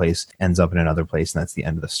starts in one place, ends up in another place, and that's the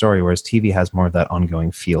end of the story. Whereas TV has more of that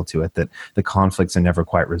ongoing feel to it, that the conflicts are never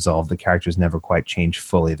quite resolved. The characters never quite change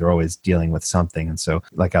fully. They're always dealing with something. And so,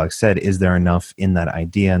 like Alex said, is there enough in that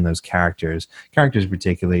idea and those characters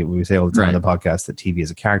particularly, we say all the time on the podcast that TV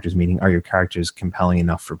is a characters meeting. Are your characters compelling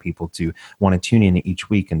enough for people to want to tune in each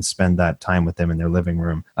week and spend that time with them in their living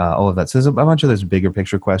room? All of that. So there's a bunch of those bigger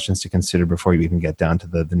picture questions to consider before you even get down to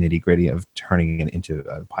the nitty gritty of turning it into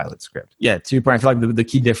a pilot script. Yeah, to your point, I feel like the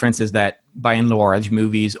key difference is that by and large,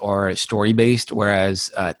 movies are story-based,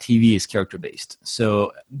 whereas TV is character-based.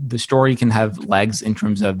 So the story can have legs in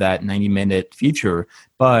terms of that 90-minute feature,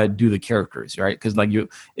 but do the characters, right? Because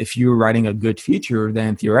if you're writing a good feature,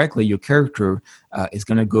 then theoretically your character is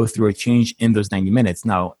going to go through a change in those 90 minutes.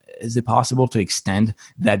 Now, is it possible to extend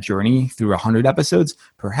that journey through 100 episodes?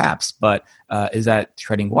 Perhaps, but is that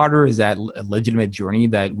treading water? Is that a legitimate journey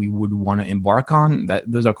that we would want to embark on?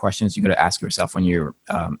 Those are questions you got to ask yourself when you're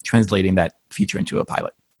translating that feature into a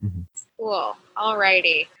pilot. Mm-hmm. Cool.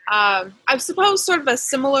 Alrighty. I suppose sort of a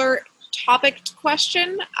similar topic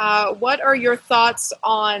question. What are your thoughts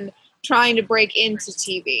on trying to break into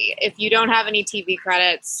TV? If you don't have any TV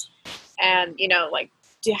credits and,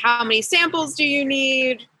 how many samples do you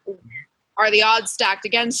need? Are the odds stacked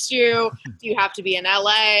against you? Do you have to be in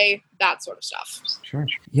LA? that sort of stuff. Sure.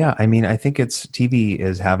 Yeah. I mean, I think TV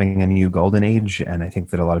is having a new golden age. And I think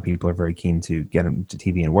that a lot of people are very keen to get into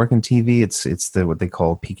TV and work in TV. It's what they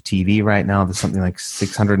call peak TV right now. There's something like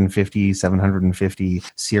 650, 750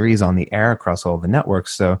 series on the air across all the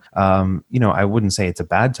networks. So, I wouldn't say it's a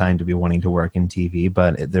bad time to be wanting to work in TV,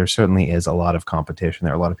 but there certainly is a lot of competition.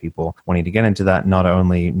 There are a lot of people wanting to get into that, not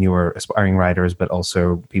only newer aspiring writers, but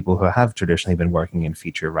also people who have traditionally been working in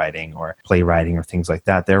feature writing or playwriting or things like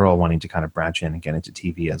that. They're all wanting to kind of branch in and get into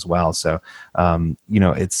TV as well. So,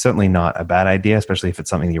 it's certainly not a bad idea, especially if it's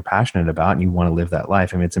something that you're passionate about and you want to live that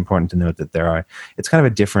life. I mean, it's important to note that it's kind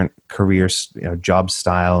of a different career, job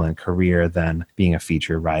style and career than being a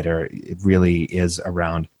feature writer. It really is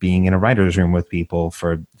around being in a writer's room with people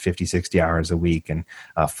for 50, 60 hours a week and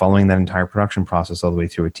following that entire production process all the way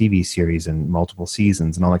through a TV series and multiple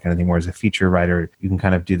seasons and all that kind of thing. Whereas a feature writer, you can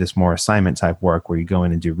kind of do this more assignment type work where you go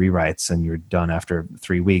in and do rewrites and you're done after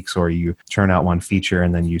 3 weeks, or you turn out one feature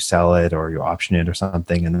and then you sell it or you option it or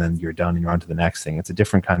something and then you're done and you're on to the next thing. It's a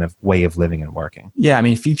different kind of way of living and working. Yeah, I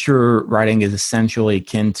mean, feature writing is essentially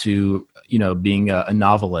akin to, being a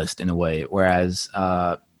novelist in a way, whereas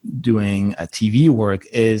doing a TV work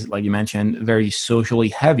is, like you mentioned, very socially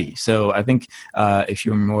heavy. So I think if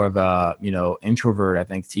you're more of a introvert, I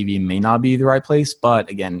think TV may not be the right place. But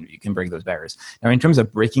again, you can break those barriers. Now, in terms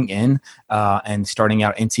of breaking in and starting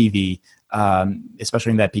out in TV,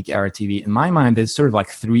 especially in that peak era TV, in my mind, there's sort of like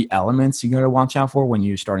 3 elements you got to watch out for when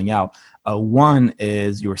you're starting out. One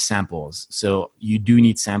is your samples. So you do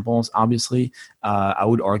need samples, obviously. I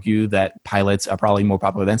would argue that pilots are probably more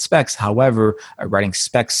popular than specs. However, writing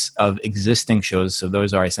specs of existing shows, so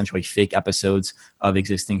those are essentially fake episodes of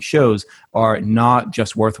existing shows, are not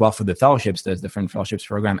just worthwhile for the fellowships. There's different fellowships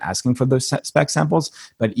program asking for those spec samples,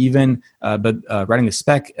 but writing a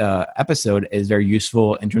spec episode is very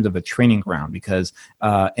useful in terms of a training ground, because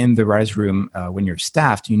in the writer's room, when you're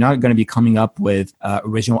staffed, you're not going to be coming up with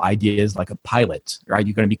original ideas like a pilot, right?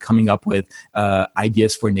 You're going to be coming up with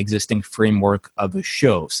ideas for an existing framework of a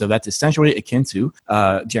show. So that's essentially akin to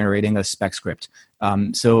generating a spec script.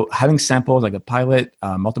 So having samples like a pilot,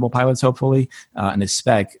 multiple pilots hopefully, and a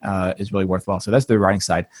spec is really worthwhile. So that's the writing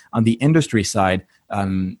side. On the industry side,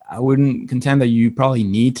 I wouldn't contend that you probably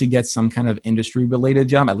need to get some kind of industry-related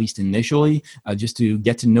job, at least initially, just to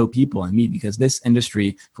get to know people and meet, because this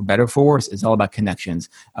industry, for better or for worse, is all about connections.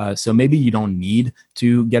 So maybe you don't need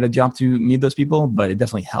to get a job to meet those people, but it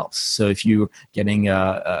definitely helps. So if you're getting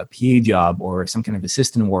a PA job or some kind of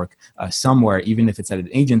assistant work somewhere, even if it's at an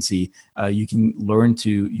agency, you can learn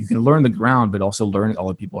the ground, but also learn all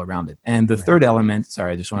the people around it. And the third element,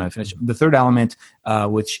 sorry, I just want to finish. The third element,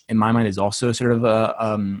 which in my mind is also sort of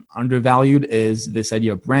undervalued, is this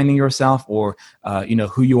idea of branding yourself, or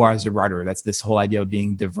who you are as a writer. That's this whole idea of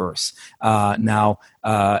being diverse. Now,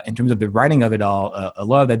 in terms of the writing of it all, a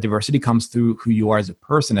lot of that diversity comes through who you are as a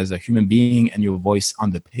person, as a human being, and your voice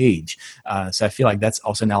on the page. So I feel like that's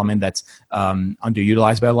also an element that's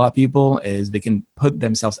underutilized by a lot of people, is they can put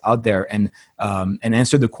themselves out there and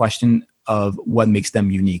answer the question of what makes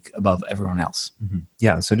them unique above everyone else. Mm-hmm.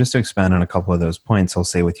 Yeah. So just to expand on a couple of those points, I'll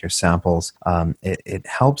say with your samples, it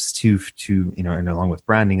helps to and along with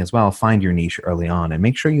branding as well, find your niche early on and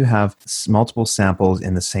make sure you have multiple samples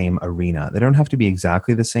in the same arena. They don't have to be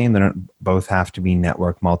exactly the same. They don't both have to be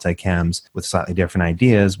network multicams with slightly different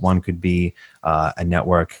ideas. One could be a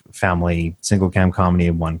network family single cam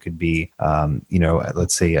comedy. One could be,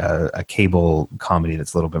 let's say a cable comedy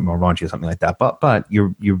that's a little bit more raunchy or something like that. But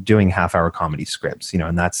you're doing half-hour comedy scripts,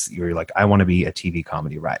 and you're like, I want to be a TV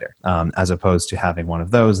comedy writer, as opposed to having one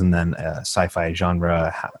of those and then a sci-fi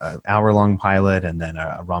genre hour-long pilot and then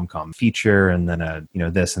a rom-com feature and then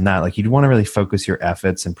this and that. Like, you'd want to really focus your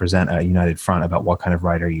efforts and present a united front about what kind of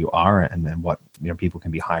writer you are and then what people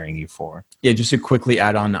can be hiring you for. Yeah, just to quickly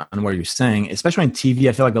add on what you're saying, especially in TV,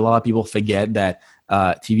 I feel like a lot of people forget that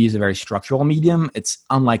TV is a very structural medium. It's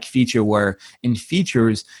unlike feature, where in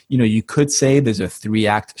features, you could say there's a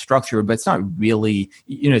 3-act structure, but it's not really,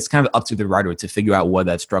 it's kind of up to the writer to figure out what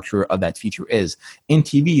that structure of that feature is. In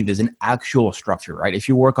TV, there's an actual structure, right? If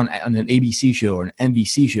you work on an ABC show or an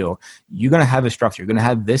NBC show, you're going to have a structure. You're going to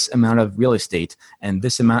have this amount of real estate and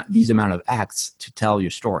these amount of acts to tell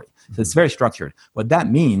your story. So it's very structured. What that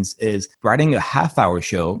means is writing a half-hour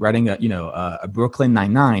show, writing a Brooklyn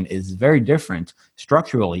Nine-Nine is very different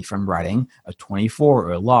structurally from writing a 24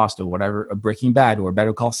 or a Lost or whatever, a Breaking Bad or a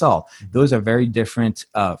Better Call Saul. Those are very different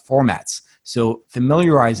formats. So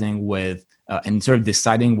familiarizing with and sort of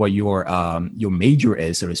deciding what your major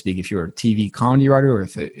is, so to speak, if you're a TV comedy writer or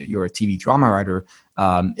if you're a TV drama writer,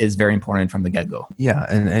 is very important from the get-go. Yeah,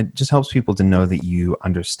 and it just helps people to know that you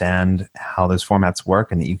understand how those formats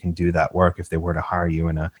work and that you can do that work if they were to hire you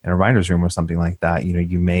in a writer's room or something like that.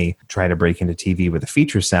 You may try to break into TV with a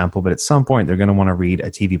feature sample, but at some point they're going to want to read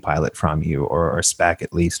a TV pilot from you or a spec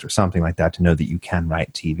at least or something like that to know that you can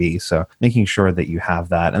write TV. So making sure that you have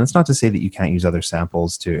that. And it's not to say that you can't use other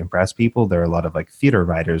samples to impress people. There are a lot of like theater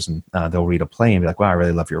writers and they'll read a play and be like, wow, I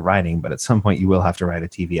really love your writing. But at some point you will have to write a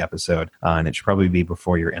TV episode and it should probably be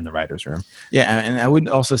before you're in the writer's room. Yeah, and I would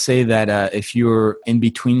also say that if you're in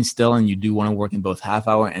between still and you do want to work in both half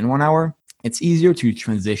hour and 1 hour, it's easier to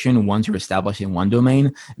transition once you're established in one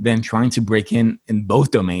domain than trying to break in both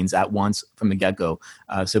domains at once from the get-go.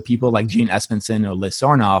 So people like Gene Espenson or Liz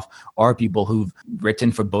Sarnoff are people who've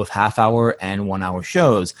written for both half-hour and 1 hour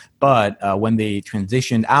shows, but when they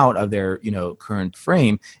transitioned out of their current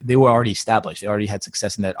frame, they were already established. They already had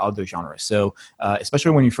success in that other genre. So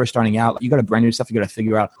especially when you're first starting out, you got to brand yourself. You got to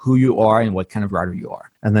figure out who you are and what kind of writer you are.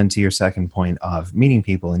 And then to your second point of meeting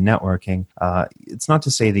people and networking, it's not to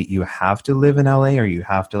say that you have to live in LA or you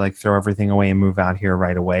have to like throw everything away and move out here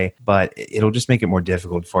right away, but it'll just make it more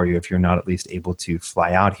difficult for you if you're not at least able to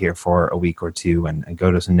fly out here for a week or two and go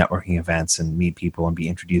to some networking events and meet people and be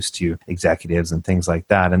introduced to executives and things like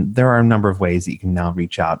that. And there are a number of ways that you can now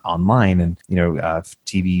reach out online and,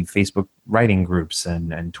 TV, Facebook writing groups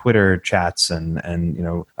and Twitter chats and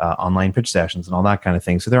online pitch sessions and all that kind of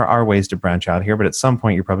thing. So there are ways to branch out here, but at some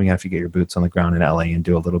point you're probably going to have to get your boots on the ground in LA and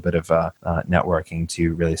do a little bit of networking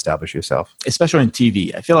to really establish yourself. Especially in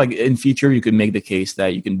TV. I feel like in feature, you could make the case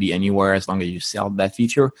that you can be anywhere as long as you sell that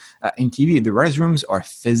feature. In TV, the writers' rooms are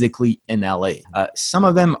physically in LA. Some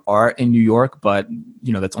of them are in New York, but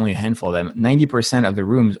that's only a handful of them. 90% of the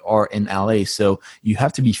rooms are in LA. So you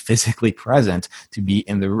have to be physically present to be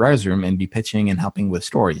in the writers' room and be pitching and helping with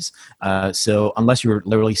stories. So unless you're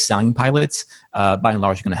literally selling pilots, by and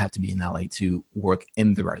large, you're going to have to be in LA to work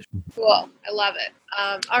in the writers' room. Cool. I love it.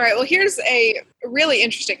 All right. Well, here's a really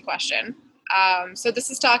interesting question. So this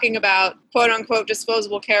is talking about quote unquote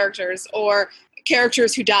disposable characters or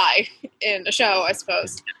characters who die in a show, I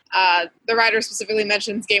suppose. The writer specifically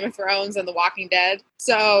mentions Game of Thrones and The Walking Dead.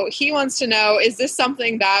 So he wants to know, is this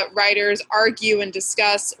something that writers argue and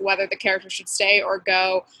discuss whether the character should stay or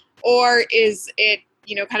go? Or is it,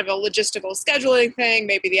 kind of a logistical scheduling thing?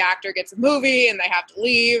 Maybe the actor gets a movie and they have to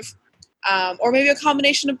leave. Or maybe a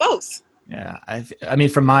combination of both. Yeah, I mean,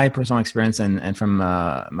 from my personal experience and from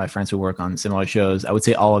my friends who work on similar shows, I would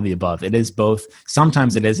say all of the above. It is both.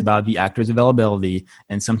 Sometimes it is about the actor's availability,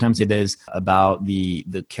 and sometimes it is about the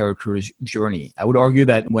character's journey. I would argue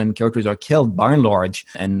that when characters are killed, by and large,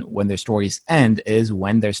 and when their stories end, is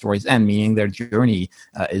when their stories end, meaning their journey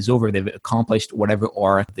is over. They've accomplished whatever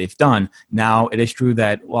arc they've done. Now, it is true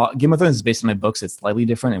that, while Game of Thrones is based on my books, it's slightly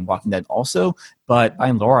different, and Walking Dead also, but by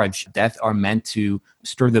and large, deaths are meant to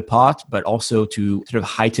stir the pot, but also to sort of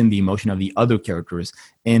heighten the emotion of the other characters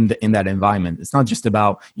in that environment. It's not just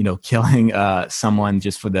about killing someone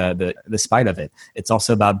just for the spite of it. It's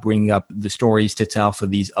also about bringing up the stories to tell for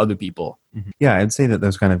these other people. Mm-hmm. Yeah, I'd say that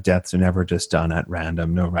those kind of deaths are never just done at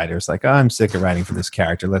random. No writer's like, I'm sick of writing for this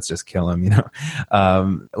character, let's just kill him.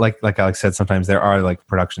 Like Alex said, sometimes there are like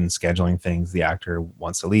production scheduling things. The actor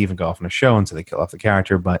wants to leave and go off on a show, and so they kill off the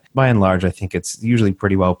character. But by and large, I think it's usually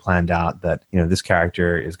pretty well planned out that this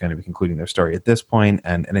character is going to be concluding their story at this point,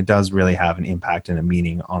 and it does really have an impact and a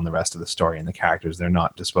meaning on the rest of the story and the characters. They're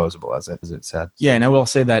not disposable, as it said. Yeah, and I will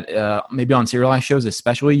say that maybe on serialized shows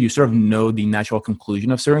especially, you sort of know the natural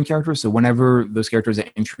conclusion of certain characters. So whenever those characters are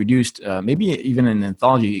introduced, maybe even in an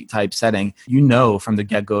anthology type setting, from the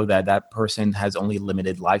get-go that person has only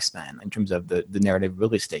limited lifespan in terms of the narrative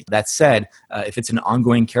real estate. That said, if it's an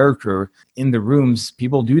ongoing character in the rooms,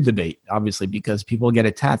 people do debate, obviously, because people get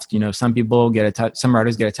attached. Some people get attached, some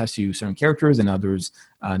writers get attached to certain characters and others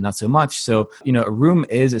not so much. So, a room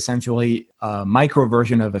is essentially a micro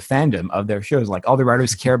version of a fandom of their shows. Like, all the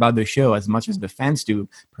writers care about their show as much as the fans do,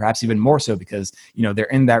 perhaps even more so, because, they're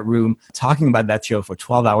in that room talking about that show for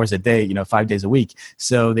 12 hours a day, 5 days a week.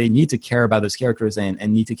 So they need to care about those characters and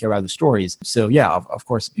need to care about the stories. So yeah, of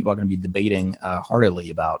course, people are going to be debating heartily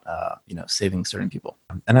about, saving certain people.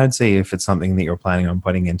 And I'd say if it's something that you're planning on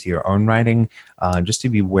putting into your own writing, just to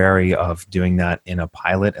be wary of doing that in a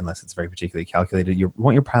pilot, unless it's very particularly calculated. What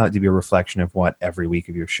want your pilot to be a reflection of what every week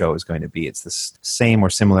of your show is going to be. It's the same or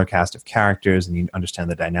similar cast of characters, and you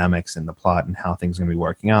understand the dynamics and the plot and how things are going to be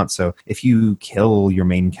working out. So if you kill your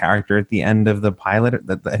main character at the end of the pilot,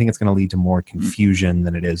 I think it's going to lead to more confusion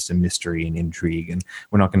than it is to mystery and intrigue. And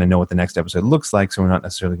we're not going to know what the next episode looks like, so we're not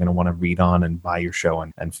necessarily going to want to read on and buy your show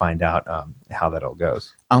and find out how that all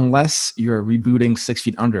goes. Unless you're rebooting 6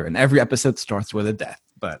 Feet Under, and every episode starts with a death.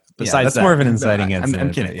 But besides that's that, more of an inciting incident.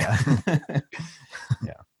 I'm kidding.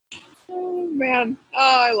 Yeah. Oh man,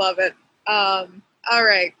 I love it. All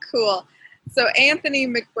right, cool. So Anthony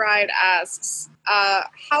McBride asks,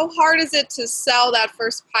 how hard is it to sell that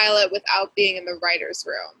first pilot without being in the writer's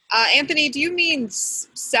room? Anthony, do you mean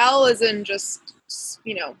sell as in just,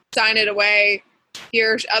 sign it away,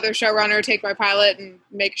 here, other showrunner, take my pilot and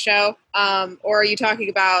make a show? Or are you talking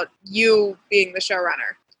about you being the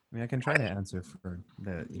showrunner? I mean, I can try to answer for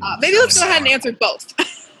the... maybe let's go ahead and answer both.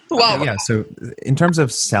 Well, yeah, so in terms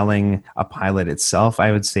of selling a pilot itself,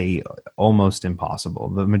 I would say almost impossible.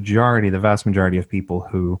 The vast majority of people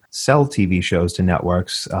who sell TV shows to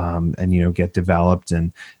networks and get developed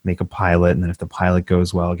and make a pilot, and then if the pilot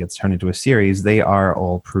goes well, it gets turned into a series, they are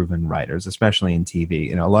all proven writers, especially in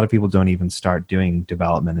TV. A lot of people don't even start doing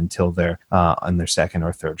development until they're on their second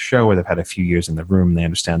or third show, where they've had a few years in the room. And they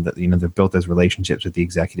understand that they've built those relationships with the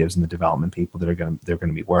executives and the development people that they're going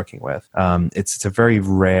to be working with. It's a very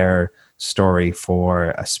rare story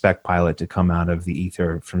for a spec pilot to come out of the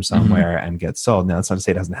ether from somewhere and get sold. Now, that's not to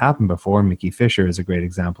say it hasn't happened before. Mickey Fisher is a great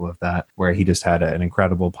example of that, where he just had an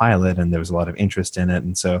incredible pilot and there was a lot of interest in it.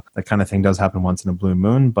 And so that kind of thing does happen once in a blue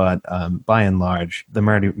moon. But by and large, the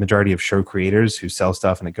majority of show creators who sell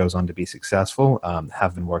stuff and it goes on to be successful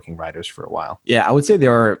have been working writers for a while. Yeah, I would say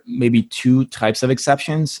there are maybe two types of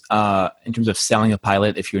exceptions in terms of selling a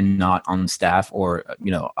pilot if you're not on staff or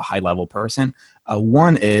a high-level person.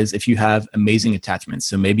 One is if you have amazing attachments.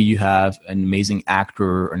 So maybe you have an amazing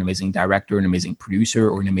actor or an amazing director, an amazing producer,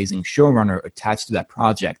 or an amazing showrunner attached to that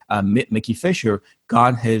project. Mickey Fisher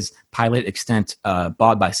got his pilot extent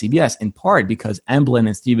bought by CBS in part because Amblin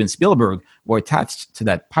and Steven Spielberg were attached to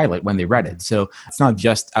that pilot when they read it. So it's not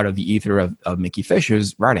just out of the ether of Mickey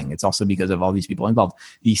Fisher's writing. It's also because of all these people involved.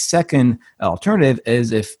 The second alternative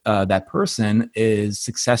is if that person is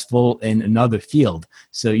successful in another field.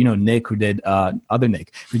 So, Nick, who did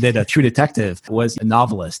True Detective, was a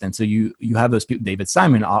novelist. And so you have those people. David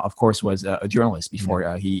Simon, of course, was a journalist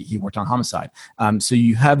before he worked on Homicide. So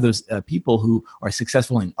you have those people who are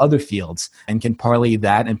successful in other fields and can parlay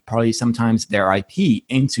that and parlay sometimes their IP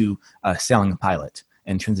into selling a pilot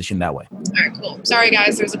and transition that way. All right, cool. Sorry,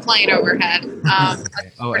 guys, there's a plane overhead.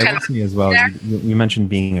 And me as well. You mentioned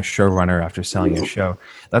being a showrunner after selling a show.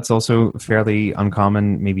 That's also fairly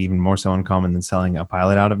uncommon, maybe even more so uncommon than selling a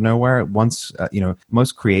pilot out of nowhere. Once,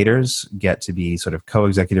 most creators get to be sort of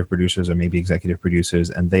co-executive producers or maybe executive producers,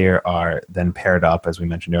 and they are then paired up, as we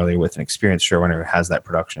mentioned earlier, with an experienced showrunner who has that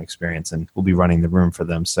production experience and will be running the room for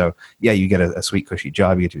them. So, yeah, you get a sweet, cushy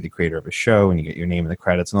job. You get to be the creator of a show, and you get your name in the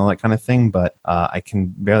credits and all that kind of thing. But I can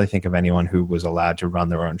barely think of anyone who was allowed to run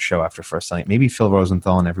their own show after first selling. Maybe Phil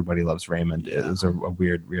Rosenthal and Everybody Loves Raymond is a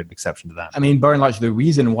weird exception to that. I mean, by and large, the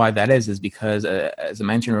reason why that is because, as I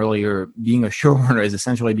mentioned earlier, being a showrunner is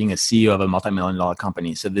essentially being a CEO of a multi-million-dollar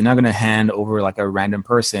company. So they're not going to hand over like a random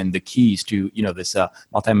person the keys to this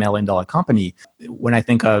multi-million-dollar company. When I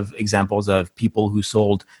think of examples of people who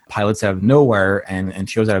sold pilots out of nowhere and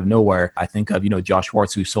shows out of nowhere, I think of Josh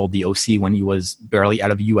Schwartz, who sold the OC when he was barely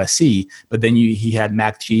out of USC, but then he had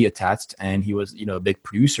MacG attached, and he was a big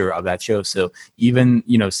producer of that show. So even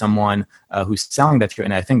someone who's selling that show,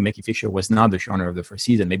 and I think Mickey Fisher was not the showrunner of the first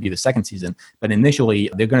season, maybe the second season, but initially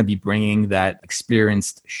they're going to be bringing that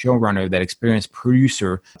experienced showrunner, that experienced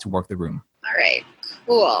producer to work the room. All right,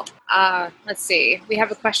 cool. Let's see. We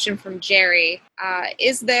have a question from Jerry.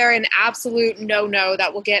 Is there an absolute no-no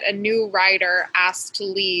that will get a new writer asked to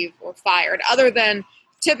leave or fired, other than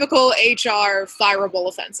typical HR fireable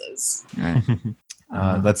offenses? Right.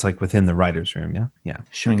 That's like within the writer's room, yeah.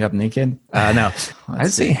 Showing up naked? No.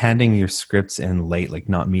 I'd say handing your scripts in late, like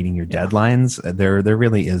not meeting your deadlines. There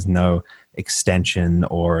really is no extension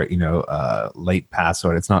or late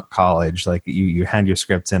password. It's not college. Like you hand your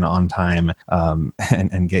scripts in on time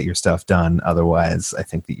and get your stuff done. Otherwise, I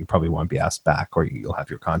think that you probably won't be asked back, or you'll have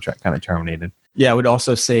your contract kind of terminated. Yeah, I would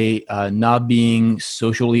also say not being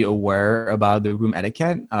socially aware about the room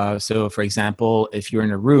etiquette. So, for example, if you're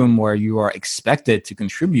in a room where you are expected to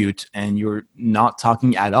contribute and you're not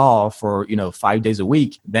talking at all for 5 days a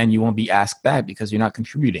week, then you won't be asked back because you're not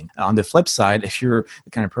contributing. On the flip side, if you're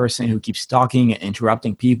the kind of person who keeps talking and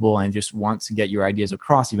interrupting people and just wants to get your ideas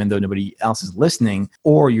across, even though nobody else is listening,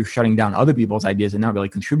 or you're shutting down other people's ideas and not really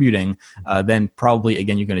contributing, then probably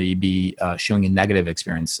again you're going to be showing a negative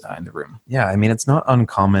experience in the room. Yeah, I mean, it's not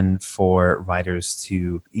uncommon for writers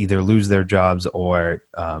to either lose their jobs or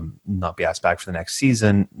not be asked back for the next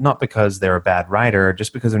season, not because they're a bad writer,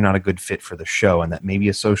 just because they're not a good fit for the show, and that may be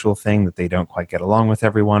a social thing, that they don't quite get along with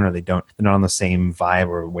everyone, or they're not on the same vibe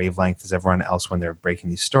or wavelength as everyone else when they're breaking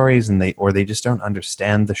these stories, and they just don't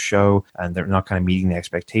understand the show, and they're not kind of meeting the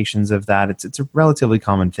expectations of that. It's a relatively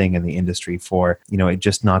common thing in the industry for it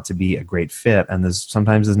just not to be a great fit, and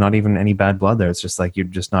sometimes there's not even any bad blood there. It's just like, you're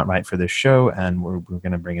just not right for this show, and we're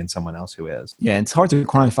going to bring in someone else who is. Yeah, it's hard to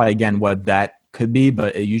quantify again what that could be,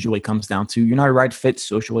 but it usually comes down to you're not a right fit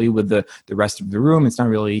socially with the rest of the room. It's not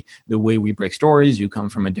really the way we break stories. You come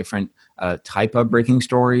from a different type of breaking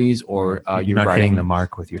stories, or you're not hitting the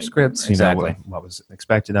mark with your scripts. Exactly. What was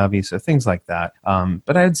expected of you, so things like that.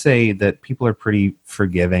 But I'd say that people are pretty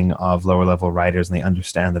forgiving of lower level writers, and they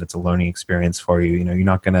understand that it's a learning experience for you. You're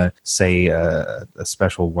not going to say a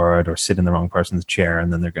special word or sit in the wrong person's chair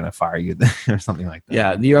and then they're going to fire you or something like that.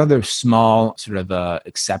 Yeah, the other small sort of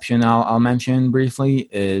exception I'll mention briefly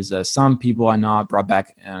is some people are not brought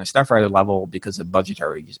back on a staff writer level because of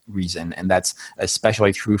budgetary reason, and that's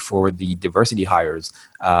especially true for the diversity hires.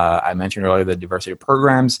 I mentioned earlier the diversity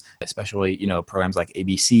programs, especially programs like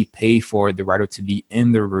ABC, pay for the writer to be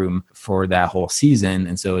in the room for that whole season,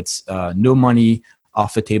 and so it's no money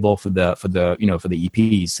off the table for the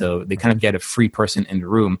EPs. So they kind of get a free person in the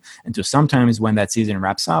room. And so sometimes when that season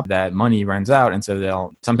wraps up, that money runs out. And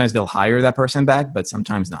so sometimes they'll hire that person back, but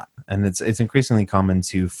sometimes not. And it's increasingly common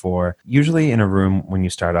too for, usually in a room when you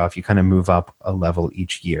start off, you kind of move up a level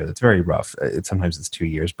each year. That's very rough. Sometimes it's 2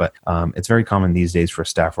 years, but it's very common these days for a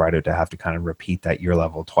staff writer to have to kind of repeat that year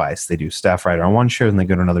level twice. They do staff writer on one show, and they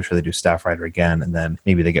go to another show, they do staff writer again, and then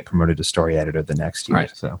maybe they get promoted to story editor the next year.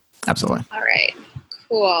 Right. So absolutely. All right.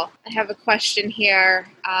 Cool. I have a question here.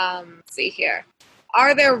 Let's see here.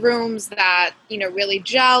 Are there rooms that, really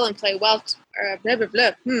gel and play well? Blah, blah,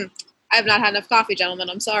 blah. I have not had enough coffee, gentlemen.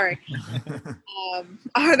 I'm sorry.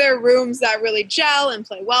 Are there rooms that really gel and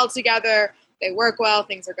play well together? They work well.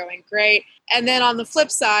 Things are going great. And then on the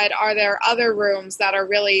flip side, are there other rooms that are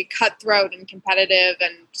really cutthroat and competitive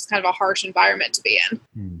and just kind of a harsh environment to be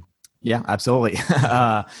in? Yeah, absolutely.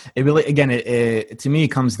 It really, again, it to me, it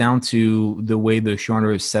comes down to the way the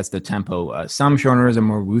showrunner sets the tempo. Some showrunners are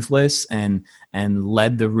more ruthless and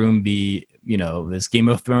let the room be, this Game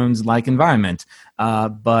of Thrones-like environment.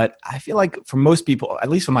 But I feel like for most people, at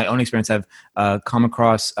least from my own experience, I've come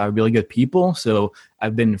across really good people. So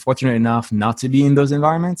I've been fortunate enough not to be in those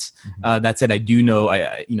environments. Mm-hmm. That said, I do know,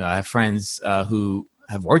 I have friends who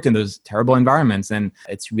have worked in those terrible environments, and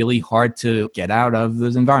it's really hard to get out of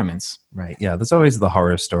those environments. Right. Yeah. There's always the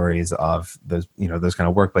horror stories of those, those kind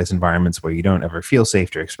of workplace environments where you don't ever feel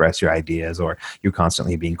safe to express your ideas, or you're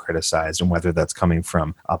constantly being criticized. And whether that's coming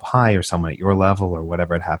from up high or someone at your level or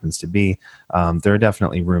whatever it happens to be, there are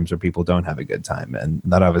definitely rooms where people don't have a good time. And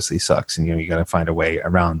that obviously sucks. And, you got to find a way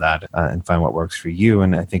around that and find what works for you.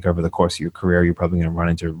 And I think over the course of your career, you're probably going to run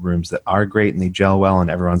into rooms that are great and they gel well and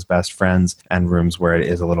everyone's best friends, and rooms where it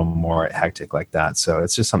is a little more hectic like that. So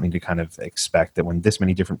it's just something to kind of expect that when this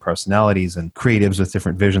many different personalities and creatives with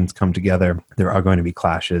different visions come together, there are going to be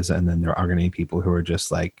clashes, and then there are going to be people who are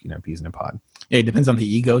just like, peas in a pod. Yeah, it depends on the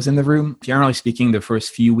egos in the room. Generally speaking, the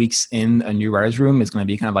first few weeks in a new writer's room is going to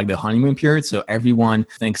be kind of like the honeymoon period. So everyone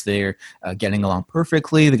thinks they're getting along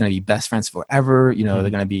perfectly. They're going to be best friends forever. They're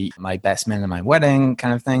going to be my best man at my wedding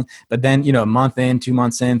kind of thing. But then, a month in, 2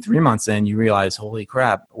 months in, 3 months in, you realize, holy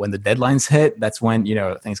crap, when the deadlines hit, that's when,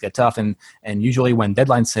 things get tough. And usually when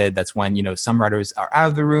deadlines hit, that's when, some writers are out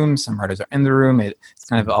of the room, some writers are in the room. It's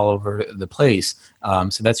kind of all over the place.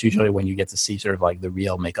 So that's usually when you get to see sort of like the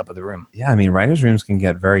real makeup of the room. Yeah, I mean, writers' rooms can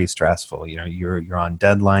get very stressful. You're on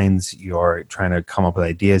deadlines. You're trying to come up with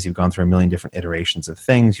ideas. You've gone through a million different iterations of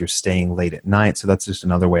things. You're staying late at night. So that's just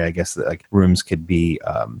another way, I guess, that like rooms could be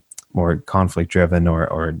more conflict driven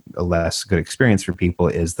or a less good experience for people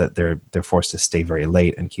is that they're forced to stay very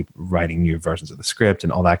late and keep writing new versions of the script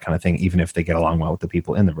and all that kind of thing, even if they get along well with the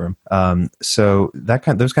people in the room. So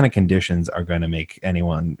those kind of conditions are going to make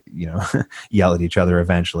anyone, yell at each other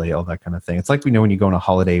eventually, all that kind of thing. It's like, when you go on a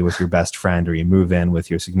holiday with your best friend or you move in with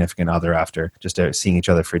your significant other after just seeing each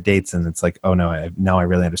other for dates, and it's like, oh no, now I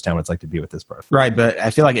really understand what it's like to be with this person. Right, but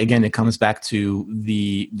I feel like, again, it comes back to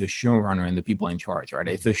the showrunner and the people in charge, right?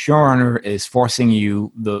 If the showrunner is forcing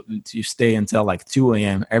you to stay until like 2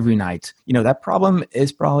 a.m. every night, that problem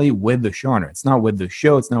is probably with the showrunner. It's not with the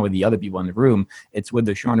show. It's not with the other people in the room. It's with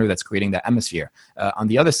the showrunner that's creating that atmosphere. On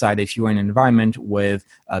the other side, if you're in an environment with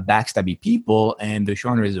backstabby people and the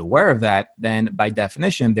showrunner is aware of that, then by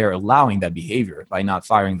definition, they're allowing that behavior by not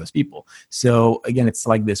firing those people. So again, it's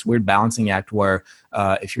like this weird balancing act where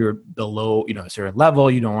if you're below, a certain level,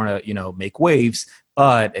 you don't want to, make waves,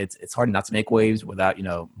 but it's hard not to make waves without,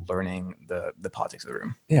 learning the politics of the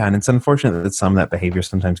room. Yeah, and it's unfortunate that some of that behavior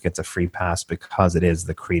sometimes gets a free pass because it is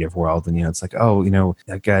the creative world, and it's like, oh,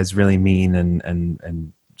 that guy's really mean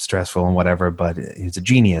and stressful and whatever, but he's a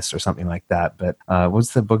genius or something like that. But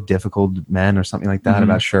what's the book, Difficult Men or something like that,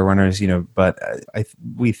 about showrunners? But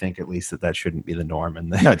we think at least that shouldn't be the norm, and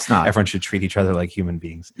no, it's not. Everyone should treat each other like human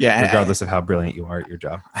beings, regardless of how brilliant you are at your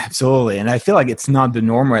job. Absolutely, and I feel like it's not the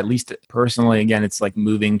norm, or at least personally, again, it's like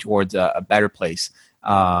moving towards a better place.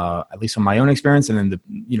 At least from my own experience, and then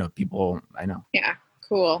the people I know. Yeah,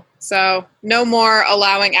 cool. So no more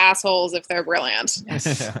allowing assholes if they're brilliant.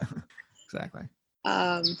 Yes. Exactly.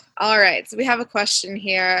 All right, so we have a question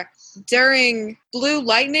here. During Blue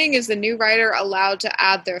Lightning, is the new writer allowed to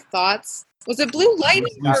add their thoughts? Was it Blue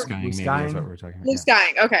Lightning? Blue Skying, maybe is what we're talking about. Blue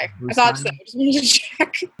Skying, okay. I thought so. Just wanted to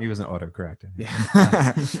check. He wasn't autocorrected.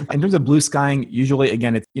 Yeah. In terms of Blue Skying, usually,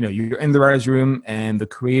 again, it's, you're in the writer's room, and the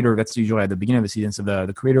creator, that's usually at the beginning of the season, so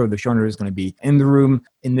the creator or the showrunner is going to be in the room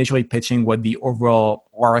initially pitching what the overall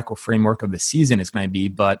arc or framework of the season is going to be,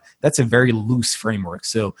 but that's a very loose framework.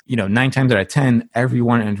 So, 9 times out of 10,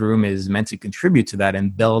 everyone in the room is meant to contribute to that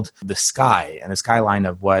and build the sky and the skyline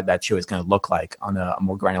of what that show is going to look like on a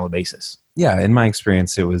more granular basis. Yeah, in my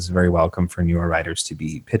experience, it was very welcome for newer writers to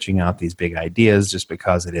be pitching out these big ideas, just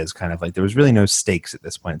because it is kind of like there was really no stakes at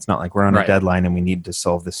this point. It's not like we're on a deadline and we need to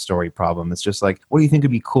solve this story problem. It's just like, what do you think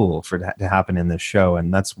would be cool for to happen in this show?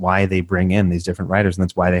 And that's why they bring in these different writers, and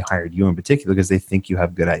that's why they hired you in particular, because they think you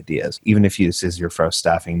have good ideas. Even if this is your first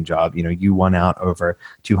staffing job, you won out over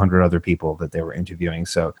 200 other people that they were interviewing.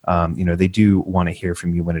 So, they do want to hear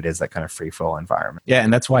from you when it is that kind of free-for-all environment. Yeah,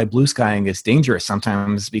 and that's why Blue Skying is dangerous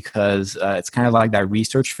sometimes, because it's kind of like that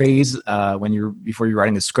research phase before you're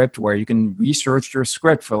writing a script, where you can research your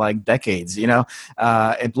script for like decades.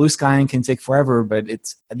 And Blue Skying can take forever, but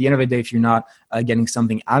it's at the end of the day, if you're not getting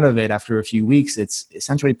something out of it after a few weeks, it's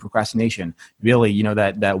essentially procrastination. Really,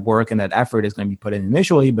 that work and that effort is going to be put in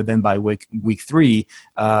initially, but then by week 3,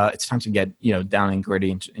 it's time to get down and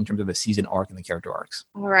gritty in terms of the season arc and the character arcs.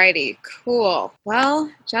 Alrighty, cool.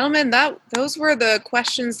 Well, gentlemen, those were the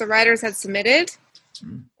questions the writers had submitted.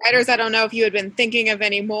 Writers, I don't know if you had been thinking of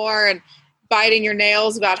any more and biting your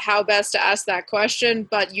nails about how best to ask that question,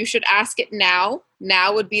 but you should ask it now.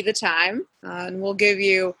 Now would be the time, and we'll give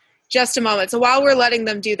you just a moment. So while we're letting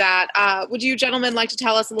them do that, would you gentlemen like to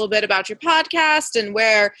tell us a little bit about your podcast and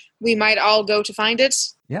where we might all go to find it?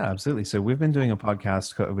 Yeah, absolutely. So we've been doing a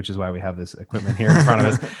podcast, which is why we have this equipment here in front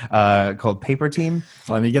of us, called Paper Team.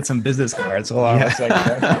 Let me get some business cards. Hold on a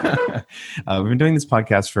second. We've been doing this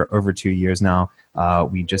podcast for over 2 years now.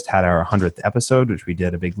 We just had our 100th episode, which we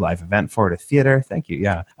did a big live event for at a theater. Thank you.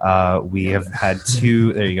 Yeah. We have had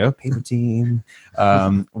 2, there you go, Paper Team.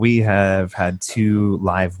 We have had 2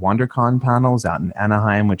 live WonderCon panels out in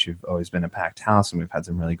Anaheim, which have always been a packed house, and we've had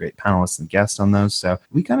some really great panelists and guests on those. So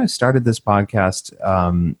we kind of started this podcast,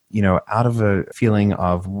 out of a feeling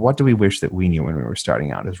of what do we wish that we knew when we were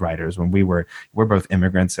starting out as writers, when we're both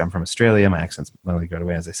immigrants. I'm from Australia. My accent's really good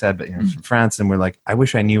away, as I said, but from France. And we're like, I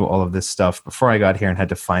wish I knew all of this stuff before I got here and had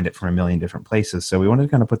to find it from a million different places. So we wanted to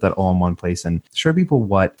kind of put that all in one place and show people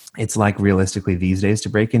what it's like realistically these days to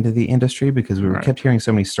break into the industry, because we kept hearing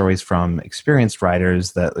so many stories from experienced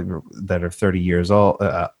writers that are 30 years old,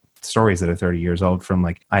 stories that are 30 years old, from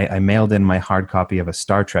like, I mailed in my hard copy of a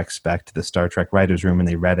Star Trek spec to the Star Trek writer's room and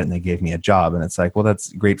they read it and they gave me a job. And it's like, well,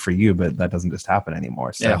 that's great for you, but that doesn't just happen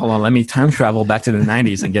anymore. So, yeah, hold on. Let me time travel back to the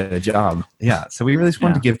 90s and get a job. Yeah. So we really just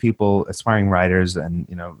wanted to give people, aspiring writers and,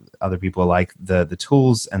 other people alike, the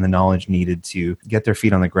tools and the knowledge needed to get their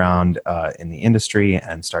feet on the ground in the industry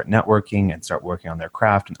and start networking and start working on their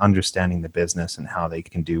craft and understanding the business and how they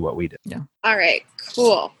can do what we did. Yeah. All right,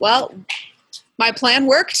 cool. Well, my plan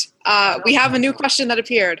worked. We have a new question that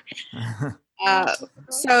appeared.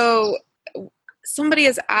 So somebody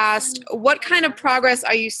has asked, what kind of progress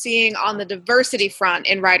are you seeing on the diversity front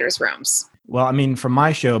in writers' rooms? Well, I mean, for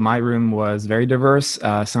my show, my room was very diverse.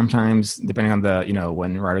 Sometimes, depending on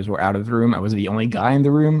when writers were out of the room, I was the only guy in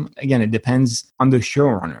the room. Again, it depends on the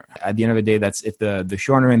showrunner. At the end of the day, that's if the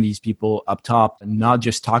showrunner and these people up top not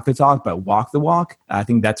just talk the talk, but walk the walk. I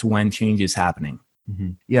think that's when change is happening.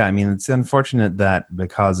 Mm-hmm. Yeah, I mean, it's unfortunate that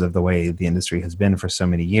because of the way the industry has been for so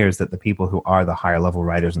many years, that the people who are the higher level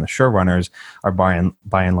writers and the showrunners are by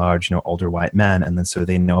and large, older white men, and then so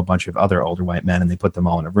they know a bunch of other older white men, and they put them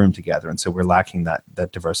all in a room together, and so we're lacking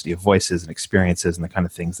that diversity of voices and experiences and the kind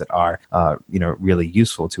of things that are really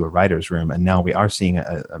useful to a writer's room. And now we are seeing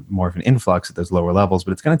a more of an influx at those lower levels,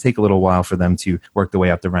 but it's going to take a little while for them to work their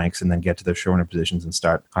way up the ranks and then get to those showrunner positions and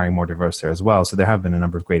start hiring more diverse there as well. So there have been a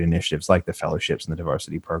number of great initiatives like the fellowships and the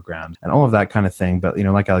diversity programs and all of that kind of thing. But,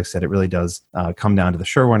 like Alex said, it really does come down to the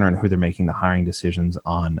showrunner and who they're making the hiring decisions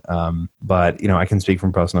on. But I can speak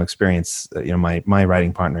from personal experience. My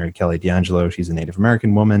writing partner, Kelly D'Angelo, she's a Native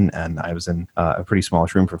American woman, and I was in a pretty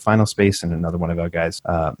smallish room for Final Space, and another one of our guys,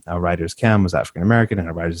 our writers, Cam, was African American, and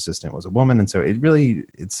our writer's assistant was a woman. And so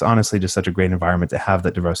it's honestly just such a great environment to have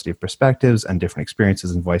that diversity of perspectives and different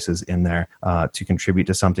experiences and voices in there to contribute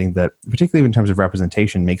to something that, particularly in terms of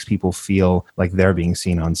representation, makes people feel like they're being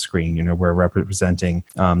seen on screen. We're representing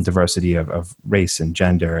diversity of race and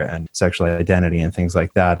gender and sexual identity and things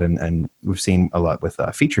like that. And we've seen a lot with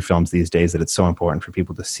feature films these days that it's so important for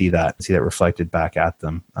people to see that reflected back at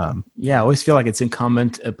them. I always feel like it's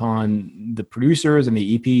incumbent upon the producers and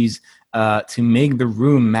the EPs to make the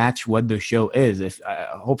room match what the show is. If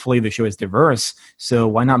hopefully the show is diverse, so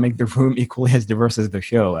why not make the room equally as diverse as the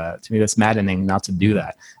show? To me, that's maddening not to do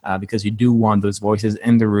that because you do want those voices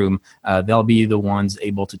in the room. They'll be the ones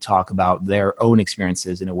able to talk about their own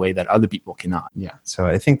experiences in a way that other people cannot. Yeah, so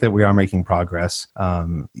I think that we are making progress.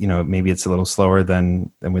 Maybe it's a little slower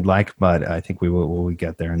than we'd like, but I think we will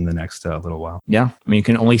get there in the next little while. Yeah, I mean, you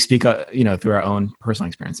can only speak through our own personal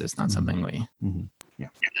experiences, not something we. Mm-hmm. Yeah.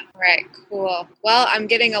 Right. Cool. Well, I'm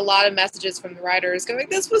getting a lot of messages from the writers going,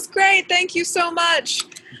 "This was great. Thank you so much."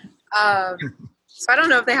 So I don't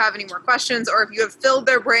know if they have any more questions or if you have filled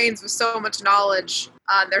their brains with so much knowledge.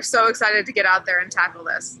 They're so excited to get out there and tackle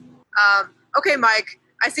this. Okay, Mike,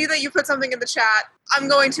 I see that you put something in the chat. I'm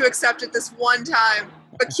going to accept it this one time.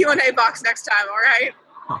 A Q&A box next time, all right?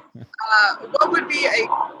 What would be a...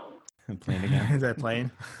 Playing again. Is that playing?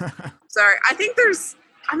 Sorry.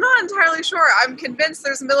 I'm not entirely sure. I'm convinced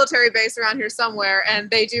there's a military base around here somewhere, and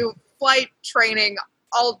they do flight training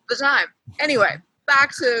all the time. Anyway,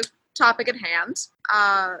 back to topic at hand.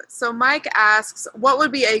 So Mike asks, what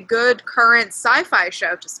would be a good current sci-fi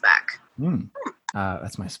show to spec?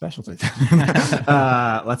 That's my specialty.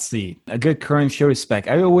 Let's see. A good current show to spec.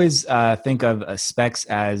 I always think of specs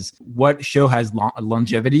as what show has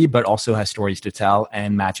longevity, but also has stories to tell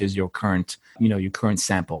and matches your current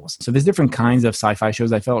samples. So there's different kinds of sci-fi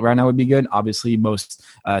shows I felt right now would be good. Obviously, most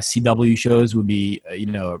CW shows would be,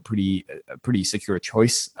 a pretty secure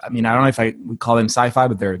choice. I mean, I don't know if I would call them sci-fi,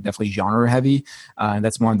 but they're definitely genre heavy. And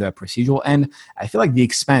that's more on the procedural end. I feel like The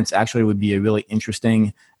Expanse actually would be a really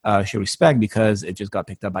interesting show to spec because it just got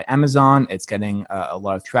picked up by Amazon. It's getting a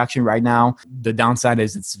lot of traction right now. The downside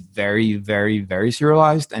is it's very, very, very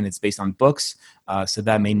serialized and it's based on books. So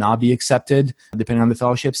that may not be accepted depending on the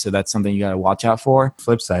fellowship. So that's something you got to watch out for.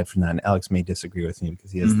 Flip side from that, and Alex may disagree with me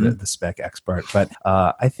because he is the spec expert, but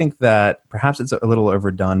I think that perhaps it's a little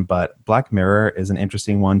overdone, but Black Mirror is an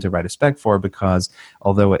interesting one to write a spec for because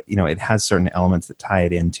although it has certain elements that tie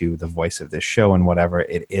it into the voice of this show and whatever,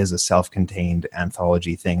 it is a self-contained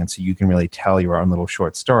anthology thing. And so you can really tell your own little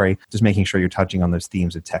short story, just making sure you're touching on those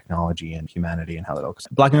themes of technology and humanity and how that looks.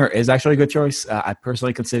 Black Mirror is actually a good choice. I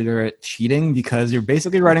personally consider it cheating because you're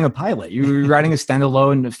basically writing a pilot. You're writing a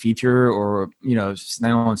standalone feature or,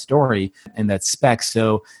 standalone story in that spec.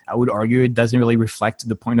 So I would argue it doesn't really reflect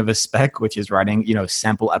the point of a spec, which is writing, a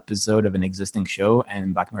sample episode of an existing show,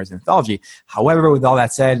 and Black Mirror is an anthology. However, with all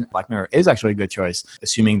that said, Black Mirror is actually a good choice,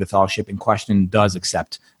 assuming the fellowship in question does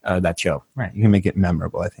accept that show. Right. You can make it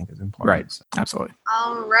memorable, I think is important. Right. So. Absolutely.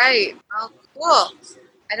 All right. Well, cool.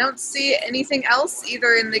 I don't see anything else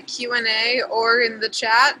either in the Q&A or in the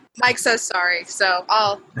chat. Mike says sorry, so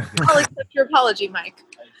I'll accept your apology, Mike.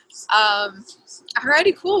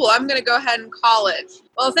 Alrighty, cool. Well, I'm going to go ahead and call it.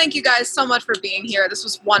 Well, thank you guys so much for being here. This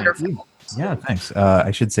was wonderful. Yeah, thanks.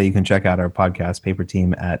 I should say you can check out our podcast, Paper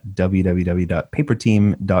Team, at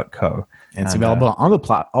www.paperteam.co. And it's available on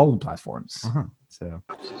all the platforms. So,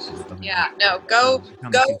 yeah, no, go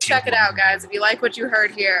check it out, guys. If you like what you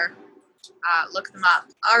heard here, look them up.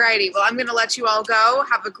 Alrighty, well, I'm going to let you all go.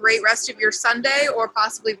 Have a great rest of your Sunday or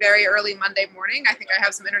possibly very early Monday morning. I think I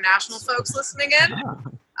have some international folks listening in.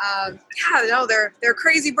 They're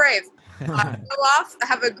crazy brave. Go off.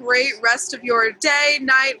 Have a great rest of your day,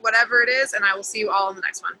 night, whatever it is, and I will see you all in the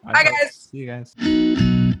next one. Bye, guys. See you guys.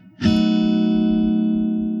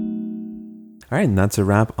 All right, and that's a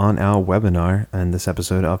wrap on our webinar and this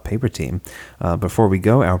episode of Paper Team. Before we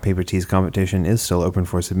go, our Paper Tease competition is still open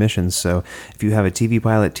for submissions, so if you have a TV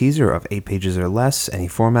pilot teaser of 8 pages or less, any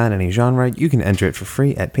format, any genre, you can enter it for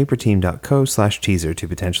free at paperteam.co/teaser to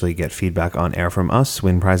potentially get feedback on air from us,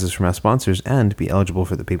 win prizes from our sponsors, and be eligible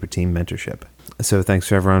for the Paper Team mentorship. So thanks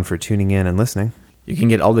to everyone for tuning in and listening. You can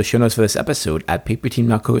get all the show notes for this episode at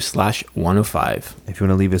paperteam.co/105. If you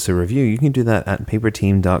want to leave us a review, you can do that at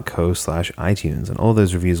paperteam.co/iTunes, and all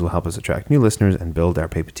those reviews will help us attract new listeners and build our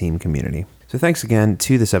Paper Team community. So thanks again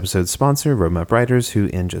to this episode's sponsor, Roadmap Writers, who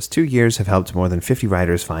in just 2 years have helped more than 50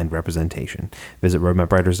 writers find representation. Visit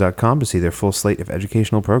roadmapwriters.com to see their full slate of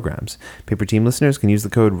educational programs. Paper Team listeners can use the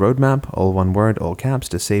code ROADMAP, all one word, all caps,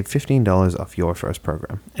 to save $15 off your first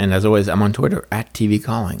program. And as always, I'm on Twitter at TV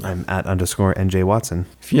Calling. I'm at _NJ Watson.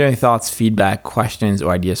 If you have any thoughts, feedback, questions,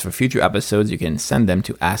 or ideas for future episodes, you can send them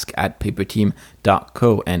to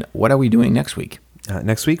ask@paperteam.co. And what are we doing next week?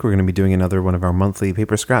 Next week, we're going to be doing another one of our monthly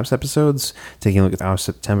Paper Scraps episodes, taking a look at our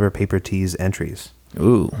September Paper Tease entries.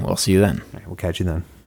 Ooh, we'll see you then. All right, we'll catch you then.